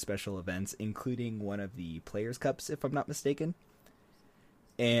 3 special events, including one of the Players' Cups, if I'm not mistaken.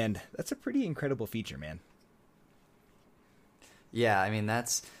 And that's a pretty incredible feature, man. Yeah, I mean,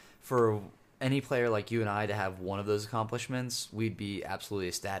 that's for any player like you and I to have one of those accomplishments, we'd be absolutely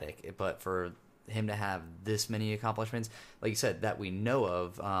ecstatic. But for him to have this many accomplishments, like you said, that we know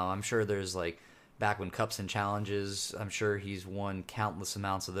of, I'm sure there's like back when cups and challenges, I'm sure he's won countless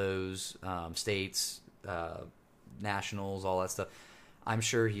amounts of those, states, nationals, all that stuff. I'm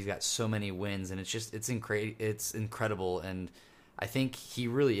sure he's got so many wins, and it's incredible, and I think he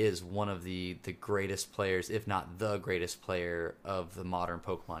really is one of the greatest players, if not the greatest player of the modern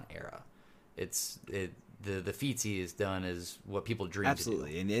Pokemon era. The feats he has done is what people dream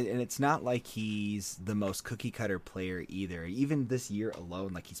Absolutely. to do. And it's not like he's the most cookie cutter player either. Even this year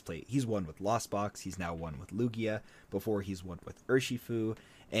alone, like he's won with Lost Box, he's now won with Lugia. Before he's won with Urshifu,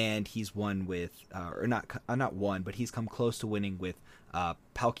 and he's won with or not won, but he's come close to winning with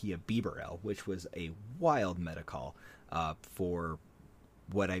Palkia Bibarel, which was a wild meta call for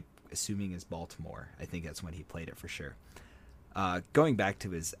what I'm assuming is Baltimore. I think that's when he played it for sure. Going back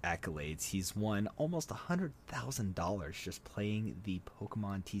to his accolades, he's won almost $100,000 just playing the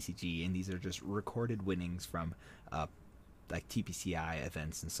Pokemon TCG, and these are just recorded winnings from like TPCI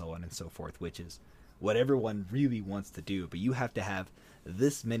events and so on and so forth, which is what everyone really wants to do. But you have to have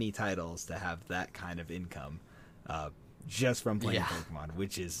this many titles to have that kind of income just from playing Pokemon,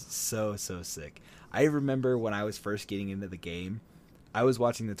 which is so sick. I remember when I was first getting into the game, I was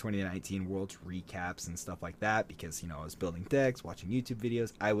watching the 2019 Worlds recaps and stuff like that because, I was building decks, watching YouTube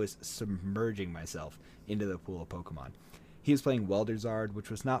videos. I was submerging myself into the pool of Pokemon. He was playing Welderzard, which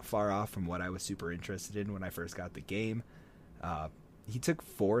was not far off from what I was super interested in when I first got the game. He took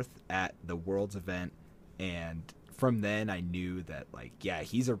 4th at the Worlds event, and from then I knew that,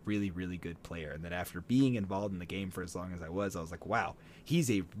 he's a really, really good player. And then after being involved in the game for as long as I was like, wow, he's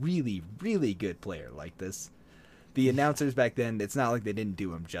a really, really good player. Like this. The announcers back then, it's not like they didn't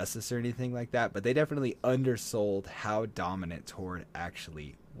do him justice or anything like that, but they definitely undersold how dominant Tord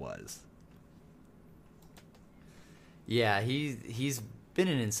actually was. Yeah, he's been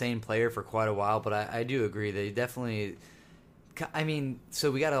an insane player for quite a while, but I do agree that he definitely... I mean, so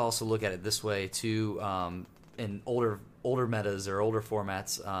we got to also look at it this way, too. In older metas or older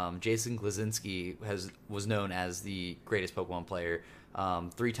formats, Jason Glasinski was known as the greatest Pokemon player,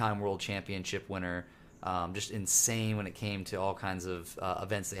 3-time world championship winner, just insane when it came to all kinds of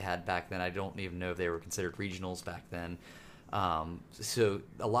events they had back then. I don't even know if they were considered regionals back then. So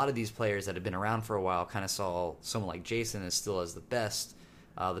a lot of these players that have been around for a while kind of saw someone like Jason as still as the best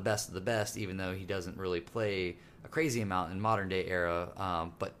of the best, even though he doesn't really play a crazy amount in modern day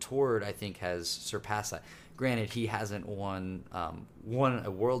era. But Tord, I think, has surpassed that. Granted, he hasn't won a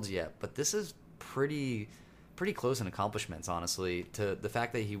Worlds yet, but this is pretty close in accomplishments, honestly, to the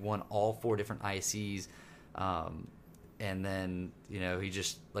fact that he won all 4 different ICs, and then he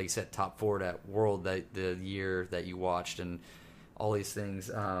just, like you said, top 4 at World the year that you watched, and all these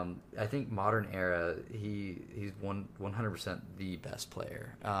things. I think modern era, he's 100% the best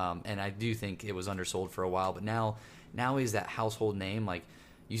player, and I do think it was undersold for a while, but now he's that household name. Like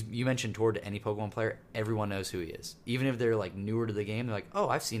you mentioned Tord to any Pokemon player, everyone knows who he is, even if they're like newer to the game. They're like, oh,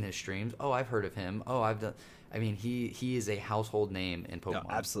 I've seen his streams, oh, I've heard of him, oh, I've done. I mean, he is a household name in Pokemon. No,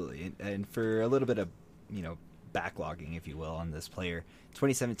 absolutely. And for a little bit of, backlogging, if you will, on this player,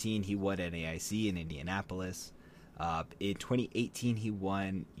 2017, he won NAIC in Indianapolis. In 2018, he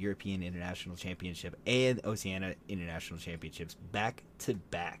won European International Championship and Oceania International Championships back to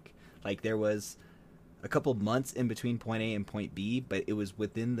back. Like, there was a couple months in between point A and point B, but it was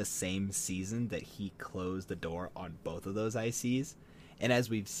within the same season that he closed the door on both of those ICs. And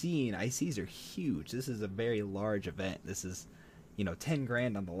as we've seen, ICs are huge. This is a very large event. This is,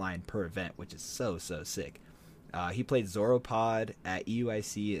 $10,000 on the line per event, which is so sick. He played Zoropod at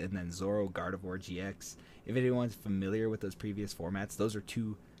EUIC and then Zoro Gardevoir GX. If anyone's familiar with those previous formats, those are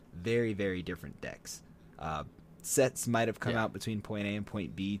 2 very, very different decks. Sets might have come out between point A and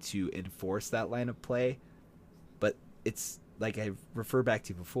point B to enforce that line of play, but it's like I refer back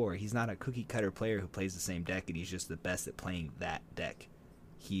to before, he's not a cookie cutter player who plays the same deck and he's just the best at playing that deck.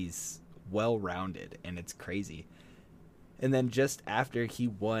 He's well-rounded, and it's crazy. And then just after he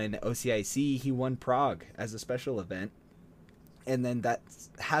won OCIC, he won Prague as a special event. And then that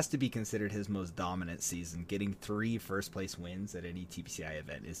has to be considered his most dominant season. Getting 3 first-place wins at any TPCI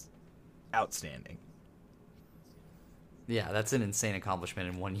event is outstanding. Yeah, that's an insane accomplishment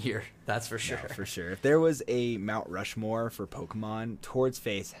in 1 year. That's for sure. No, for sure. If there was a Mount Rushmore for Pokemon, Tord's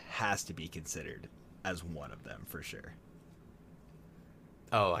Face has to be considered as one of them, for sure.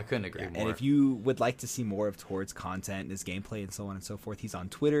 Oh, I couldn't agree more. And if you would like to see more of Tord's content, his gameplay, and so on and so forth, he's on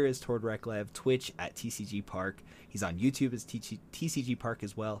Twitter as Tord Reklev, Twitch at TCG Park. He's on YouTube as TCG Park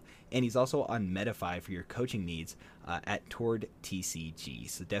as well. And he's also on Metafy for your coaching needs at Tord TCG.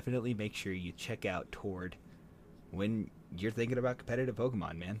 So definitely make sure you check out Tord when you're thinking about competitive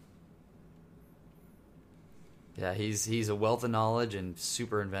Pokemon, man. Yeah, he's a wealth of knowledge and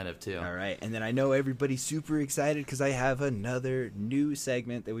super inventive too. All right, and then I know everybody's super excited because I have another new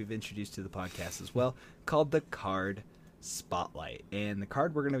segment that we've introduced to the podcast as well, called the Card Spotlight. And the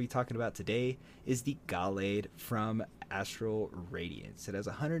card we're going to be talking about today is the Gallade from Astral Radiance. It has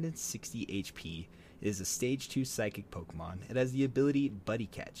 160 HP. It is a Stage 2 Psychic Pokemon. It has the ability Buddy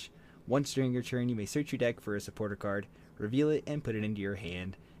Catch. Once during your turn, you may search your deck for a supporter card, reveal it, and put it into your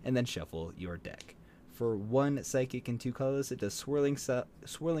hand, and then shuffle your deck. For 1 Psychic and 2 colorless, it does Swirling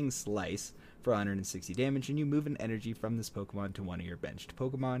Slice for 160 damage, and you move an energy from this Pokemon to one of your benched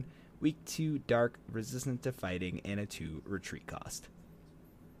Pokemon. Weak to Dark, resistant to Fighting, and a 2 retreat cost.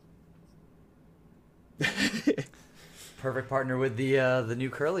 Perfect partner with the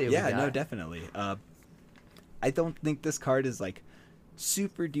new Curly. Yeah, no, definitely. I don't think this card is like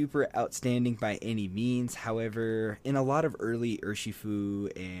super duper outstanding by any means. However, in a lot of early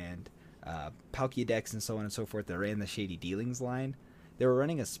Urshifu and Palkia decks and so on and so forth that ran the Shady Dealings line, they were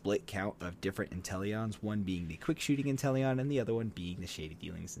running a split count of different Inteleons, one being the Quick Shooting Inteleon and the other one being the Shady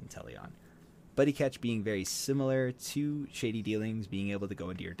Dealings Inteleon. Buddy Catch being very similar to Shady Dealings, being able to go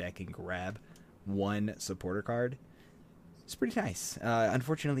into your deck and grab 1 supporter card. It's pretty nice.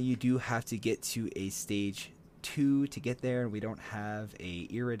 Unfortunately, you do have to get to a Stage 2 to get there, and we don't have a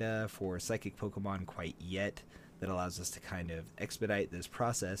Irida for Psychic Pokemon quite yet that allows us to kind of expedite this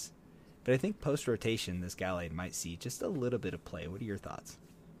process. But I think post-rotation, this Gallade might see just a little bit of play. What are your thoughts?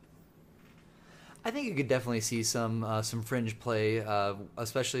 I think you could definitely see some fringe play,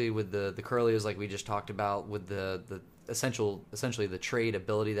 especially with the Curlios, like we just talked about, with the essentially the trade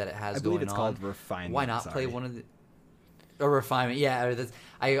ability that it has going on. I believe it's called Refinement. Why not play one of the... Or Refinement, yeah.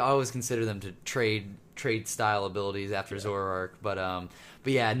 I always consider them to trade style abilities after Zoroark, but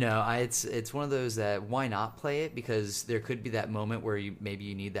yeah, no, it's one of those that why not play it, because there could be that moment where maybe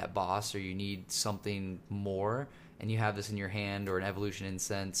you need that boss or you need something more, and you have this in your hand, or an Evolution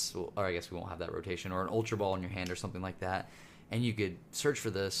Incense, or I guess we won't have that rotation, or an Ultra Ball in your hand or something like that, and you could search for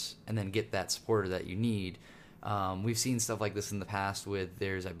this and then get that supporter that you need. We've seen stuff like this in the past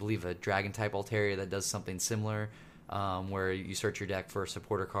there's, I believe, a Dragon type Altaria that does something similar, where you search your deck for a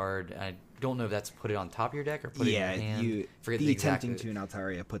supporter card. I don't know if that's put it on top of your deck or put it in your hand. The Tempting Tune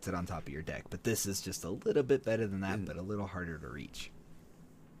Altaria puts it on top of your deck, but this is just a little bit better than that, but a little harder to reach.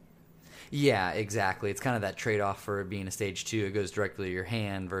 Yeah, exactly. It's kind of that trade-off for being a Stage 2. It goes directly to your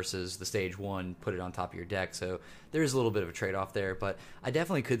hand versus the Stage 1, put it on top of your deck. So there's a little bit of a trade-off there. But I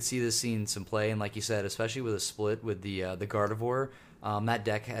definitely could see this seeing some play. And like you said, especially with a split with the Gardevoir, that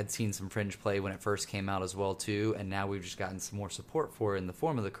deck had seen some fringe play when it first came out as well, too. And now we've just gotten some more support for it in the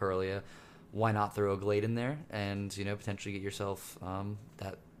form of the Curlia. Why not throw a Glade in there and, potentially get yourself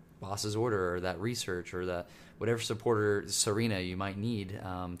that boss's order or that research or that whatever supporter Serena you might need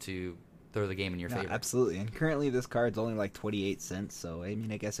to throw the game in your favor. Absolutely. And currently this card's only like 28 cents, so I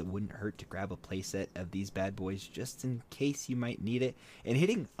mean, I guess it wouldn't hurt to grab a playset of these bad boys just in case you might need it. And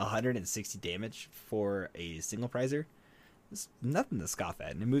hitting 160 damage for a single prizer is nothing to scoff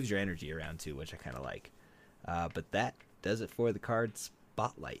at, and it moves your energy around too, which I kind of like. But that does it for the card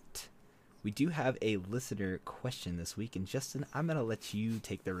Spotlight. We do have a listener question this week, and Justin, I'm going to let you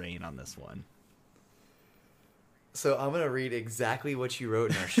take the reign on this one. So I'm going to read exactly what you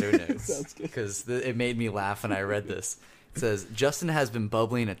wrote in our show notes, because it made me laugh when I read this. It says, Justin has been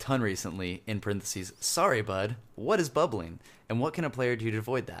bubbling a ton recently, in parentheses, sorry, bud, what is bubbling? And what can a player do to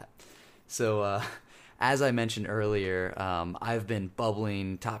avoid that? So as I mentioned earlier, I've been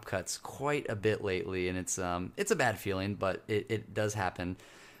bubbling top cuts quite a bit lately, and it's a bad feeling, but it does happen.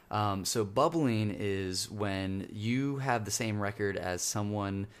 So bubbling is when you have the same record as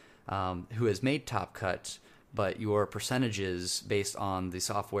someone who has made top cut, but your percentages based on the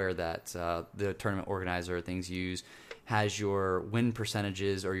software that the tournament organizer or things use has your win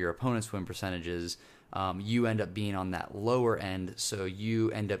percentages or your opponent's win percentages. You end up being on that lower end, so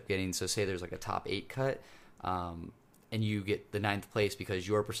you end up getting, so say there's like a top 8 cut, and you get the 9th place because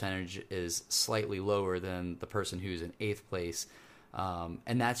your percentage is slightly lower than the person who's in 8th place.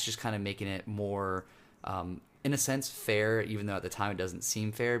 And that's just kind of making it more, in a sense, fair, even though at the time it doesn't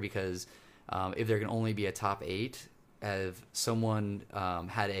seem fair, because if there can only be a top 8, if someone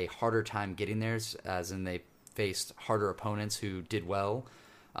had a harder time getting there, as in they faced harder opponents who did well,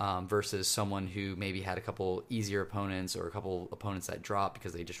 versus someone who maybe had a couple easier opponents or a couple opponents that dropped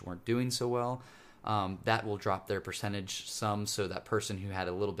because they just weren't doing so well. That will drop their percentage some, so that person who had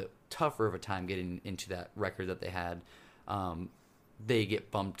a little bit tougher of a time getting into that record that they had, they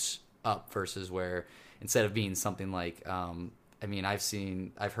get bumped up versus where instead of being something like,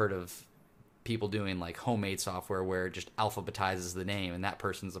 I've heard of people doing like homemade software where it just alphabetizes the name and that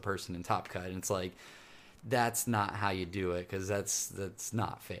person's the person in Top Cut, and it's like, that's not how you do it, because that's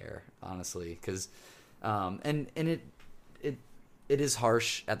not fair, honestly. Because it is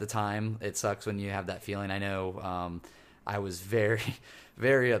harsh at the time. It sucks when you have that feeling. I know I was very,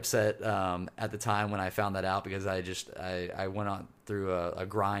 very upset at the time when I found that out, because I went on through a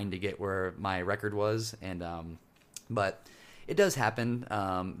grind to get where my record was, and but it does happen.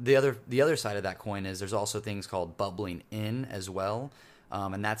 The other side of that coin is there's also things called bubbling in as well.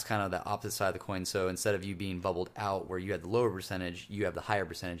 And that's kind of the opposite side of the coin. So instead of you being bubbled out where you had the lower percentage, you have the higher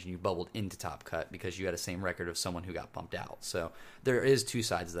percentage, and you bubbled into Top Cut because you had the same record of someone who got bumped out. So there is two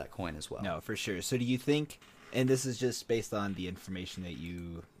sides of that coin as well. No, for sure. So do you think, and this is just based on the information that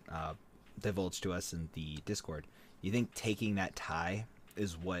you divulged to us in the Discord, you think taking that tie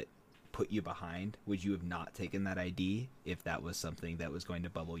is what put you behind? Would you have not taken that ID if that was something that was going to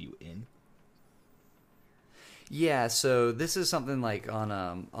bubble you in? Yeah, so this is something like on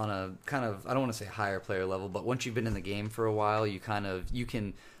a kind of, I don't want to say higher player level, but once you've been in the game for a while, you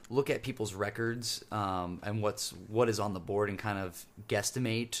can look at people's records and what is on the board and kind of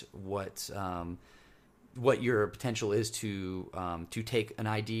guesstimate what your potential is to take an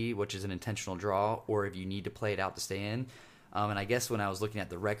ID, which is an intentional draw, or if you need to play it out to stay in. And I guess when I was looking at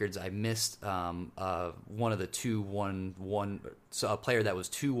the records, I missed one of the 2-1-1, so a player that was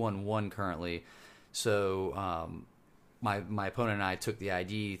 2-1-1 currently. So my opponent and I took the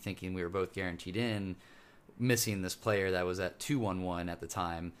ID thinking we were both guaranteed in, missing this player that was at 2-1-1 at the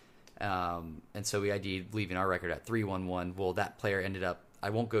time. And so we ID'd leaving our record at 3-1-1. Well, that player ended up, I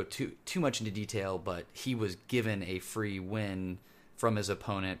won't go too much into detail, but he was given a free win from his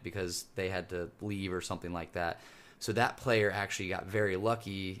opponent because they had to leave or something like that. So that player actually got very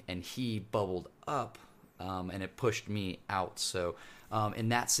lucky, and he bubbled up, and it pushed me out. So in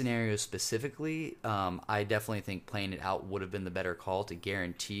that scenario specifically, I definitely think playing it out would have been the better call to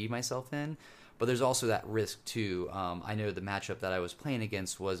guarantee myself in. But there's also that risk too. I know the matchup that I was playing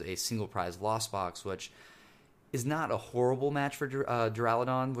against was a single prize lost box, which is not a horrible match for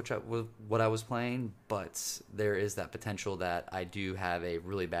Duraludon, what I was playing, but there is that potential that I do have a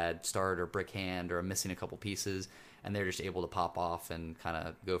really bad start or brick hand or I'm missing a couple pieces, and they're just able to pop off and kind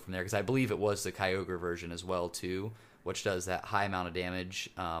of go from there. Because I believe it was the Kyogre version as well too, which does that high amount of damage,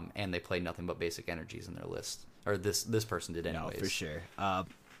 and they play nothing but basic energies in their list. Or this person did anyways. No, for sure.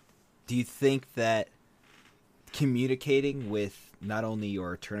 Do you think that communicating with not only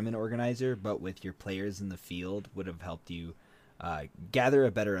your tournament organizer, but with your players in the field would have helped you gather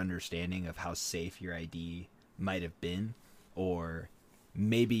a better understanding of how safe your ID might have been? Or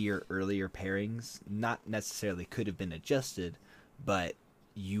maybe your earlier pairings not necessarily could have been adjusted, but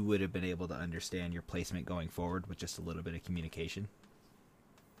you would have been able to understand your placement going forward with just a little bit of communication?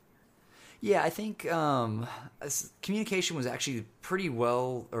 Yeah, I think communication was actually pretty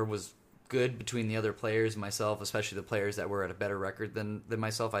well, or was good between the other players and myself, especially the players that were at a better record than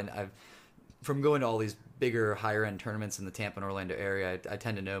myself. I've from going to all these bigger, higher end tournaments in the Tampa and Orlando area, I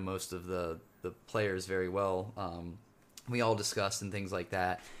tend to know most of the players very well. We all discussed and things like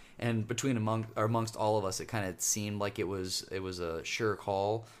that, and amongst all of us, it kind of seemed like it was a sure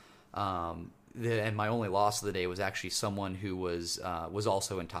call. And my only loss of the day was actually someone who was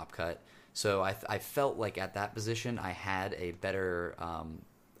also in Top Cut. So I felt like at that position I had a better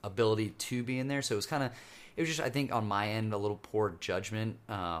ability to be in there. So it was just, I think on my end, a little poor judgment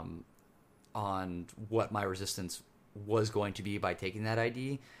on what my resistance was going to be by taking that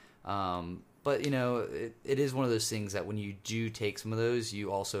ID. But it is one of those things that when you do take some of those,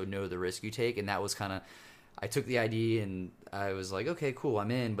 you also know the risk you take. And that was kind of, I took the ID and I was like, okay, cool, I'm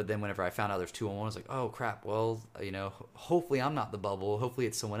in. But then whenever I found out there's 2-on-1, I was like, oh crap. Well, hopefully I'm not the bubble. Hopefully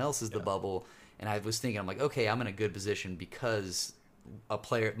it's someone else is the bubble. And I was thinking, I'm like, okay, I'm in a good position because a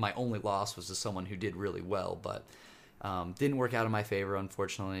player, my only loss was to someone who did really well, but didn't work out in my favor,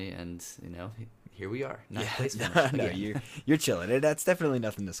 unfortunately. And here we are. Ninth place finish. No, you're chilling. And that's definitely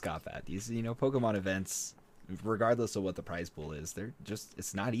nothing to scoff at. These Pokemon events, regardless of what the prize pool is,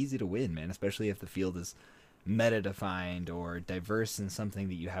 it's not easy to win, man. Especially if the field is meta defined or diverse in something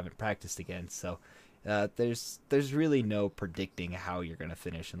that you haven't practiced against. So there's really no predicting how you're going to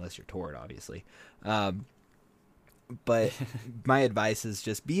finish unless you're Tord, obviously. But my advice is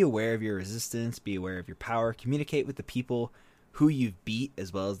just be aware of your resistance, be aware of your power, communicate with the people who you've beat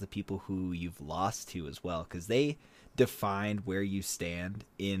as well as the people who you've lost to as well, because they define where you stand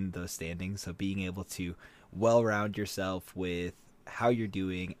in those standings. So being able to well round yourself with how you're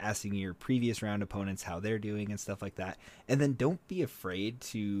doing, asking your previous round opponents how they're doing and stuff like that. And then don't be afraid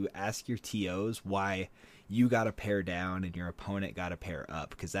to ask your TOs why you got a pair down and your opponent got a pair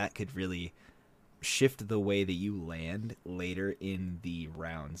up, because that could really shift the way that you land later in the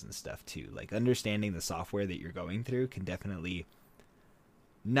rounds and stuff too. Like understanding the software that you're going through can definitely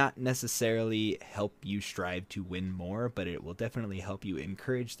not necessarily help you strive to win more, but it will definitely help you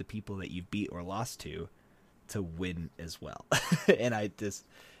encourage the people that you've beat or lost to win as well. And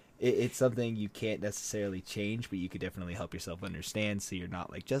it's something you can't necessarily change, but you could definitely help yourself understand, so you're not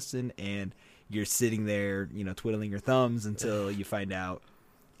like Justin and you're sitting there, twiddling your thumbs until you find out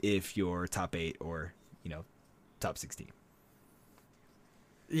if you're top 8 or, top 16.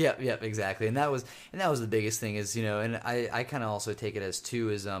 Yep, exactly. And that was the biggest thing is, and I kind of also take it as too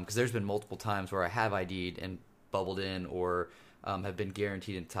is because there's been multiple times where I have ID'd and bubbled in or have been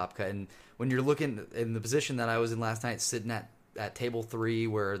guaranteed in top cut. And when you're looking in the position that I was in last night, sitting at table 3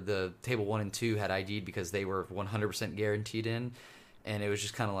 where the table 1 and 2 had ID'd because they were 100% guaranteed in, and it was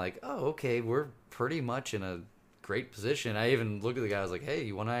just kind of like, oh, okay, we're pretty much in a great position. I even looked at the guy, I was like, hey,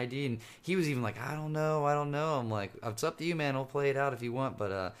 you want an ID? And he was even like, I don't know. I'm like, it's up to you, man. We'll play it out if you want,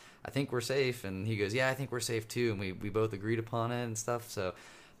 but I think we're safe. And he goes, yeah, I think we're safe too. And we both agreed upon it and stuff. So,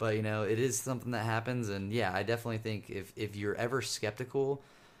 but it is something that happens. And yeah, I definitely think if you're ever skeptical,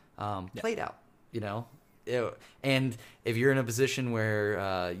 play it out, and if you're in a position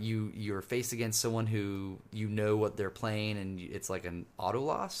where you're faced against someone who what they're playing and it's like an auto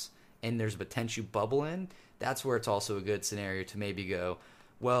loss and there's a potential bubble in, that's where it's also a good scenario to maybe go,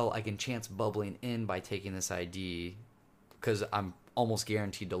 well, I can chance bubbling in by taking this ID because I'm almost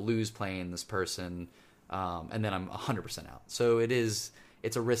guaranteed to lose playing this person, and then I'm 100% out. So it's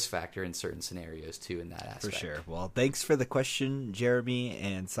a risk factor in certain scenarios too in that aspect. For sure. Well, thanks for the question, Jeremy,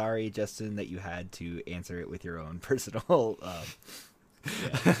 and sorry, Justin, that you had to answer it with your own personal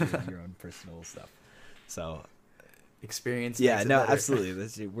your own personal stuff. So experience. Yeah, no,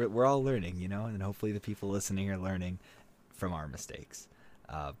 absolutely. We're all learning, and hopefully the people listening are learning from our mistakes.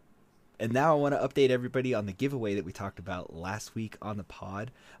 And now I want to update everybody on the giveaway that we talked about last week on the pod.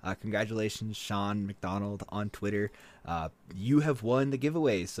 Congratulations, Sean McDonald on Twitter. You have won the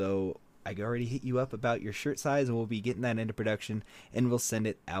giveaway, so I already hit you up about your shirt size, and we'll be getting that into production, and we'll send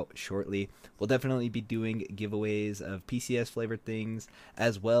it out shortly. We'll definitely be doing giveaways of PCS flavored things,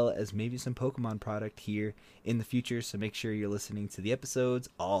 as well as maybe some Pokemon product here in the future, so make sure you're listening to the episodes,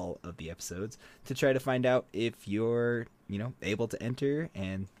 all of the episodes, to try to find out if you're, able to enter.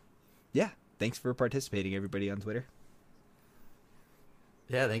 And yeah, thanks for participating, everybody on Twitter.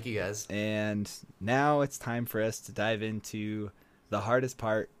 Yeah, thank you guys. And now it's time for us to dive into the hardest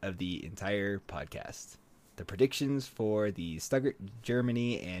part of the entire podcast, the predictions for the Stuttgart,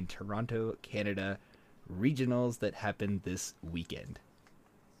 Germany, and Toronto, Canada regionals that happened this weekend.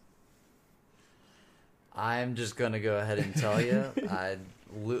 I'm just going to go ahead and tell you,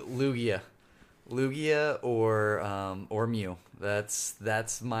 Lugia or Mew.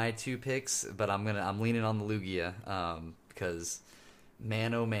 That's my 2 picks, but I'm leaning on the Lugia because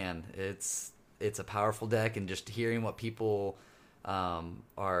man, oh man, it's a powerful deck, and just hearing what people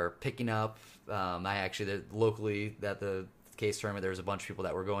are picking up. I actually locally at the case tournament, there was a bunch of people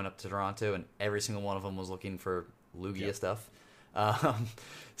that were going up to Toronto, and every single one of them was looking for Lugia stuff.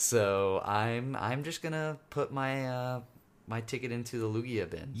 So I'm just gonna put my ticket into the Lugia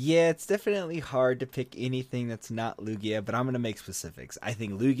bin. Yeah, it's definitely hard to pick anything that's not Lugia, but I'm gonna make specifics. I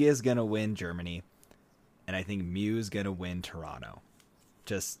think Lugia is gonna win Germany, and I think Mew is gonna win Toronto.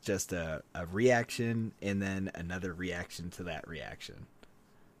 Just a reaction and then another reaction to that reaction.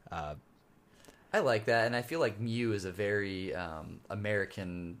 I like that, and I feel like Mew is a very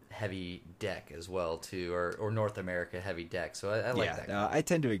American heavy deck as well too, or North America heavy deck. So I like that. No, I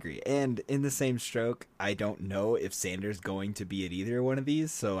tend to agree. And in the same stroke, I don't know if Sander's going to be at either one of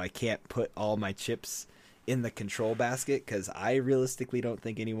these, so I can't put all my chips in the control basket because I realistically don't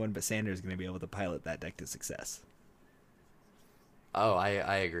think anyone but Sander is going to be able to pilot that deck to success. Oh, I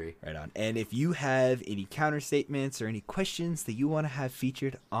agree. Right on. And if you have any counter statements or any questions that you want to have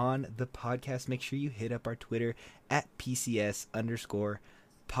featured on the podcast, make sure you hit up our Twitter at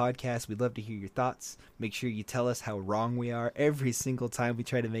PCS_podcast. We'd love to hear your thoughts. Make sure you tell us how wrong we are every single time we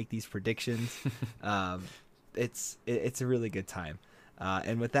try to make these predictions. It's a really good time.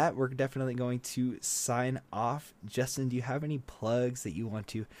 And with that, we're definitely going to sign off. Justin, do you have any plugs that you want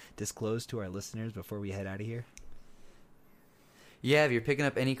to disclose to our listeners before we head out of here? Yeah, if you're picking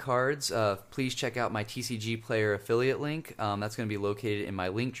up any cards, please check out my TCG Player affiliate link. That's going to be located in my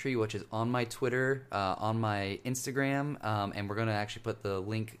link tree, which is on my Twitter, on my Instagram, and we're going to actually put the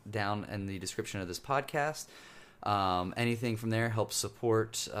link down in the description of this podcast. Anything from there helps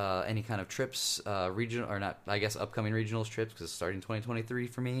support any kind of trips, regional or not, I guess upcoming regionals trips, because it's starting 2023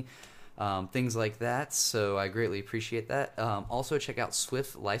 for me. Things like that, so I greatly appreciate that. Also, check out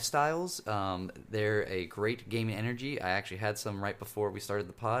Swift Lifestyles. They're a great gaming energy. I actually had some right before we started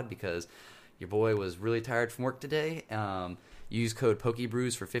the pod because your boy was really tired from work today. Use code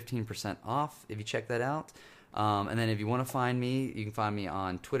POKEBREWS for 15% off if you check that out. And then if you want to find me, you can find me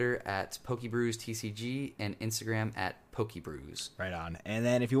on Twitter at PokebrewsTCG and Instagram at PokeBrews. Right on. And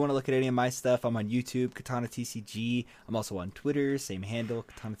then if you want to look at any of my stuff, I'm on YouTube, Katana TCG. I'm also on Twitter, same handle,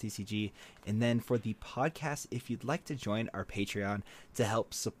 Katana TCG. And then for the podcast, if you'd like to join our Patreon to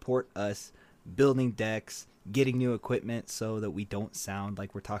help support us building decks, getting new equipment so that we don't sound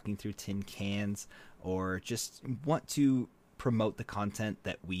like we're talking through tin cans, or just want to promote the content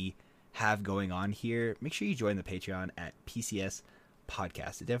that we have going on here, make sure you join the Patreon at PCS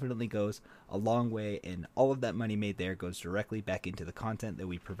Podcast. It definitely goes a long way, and all of that money made there goes directly back into the content that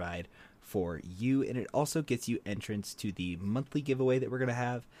we provide for you, and it also gets you entrance to the monthly giveaway that we're going to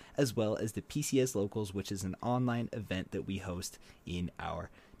have, as well as the PCS Locals, which is an online event that we host in our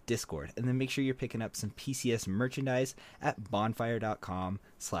Discord. And then make sure you're picking up some PCS merchandise at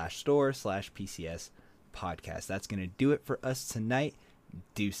bonfire.com/store/PCS podcast. That's going to do it for us tonight.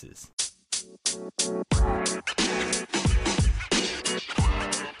 Deuces.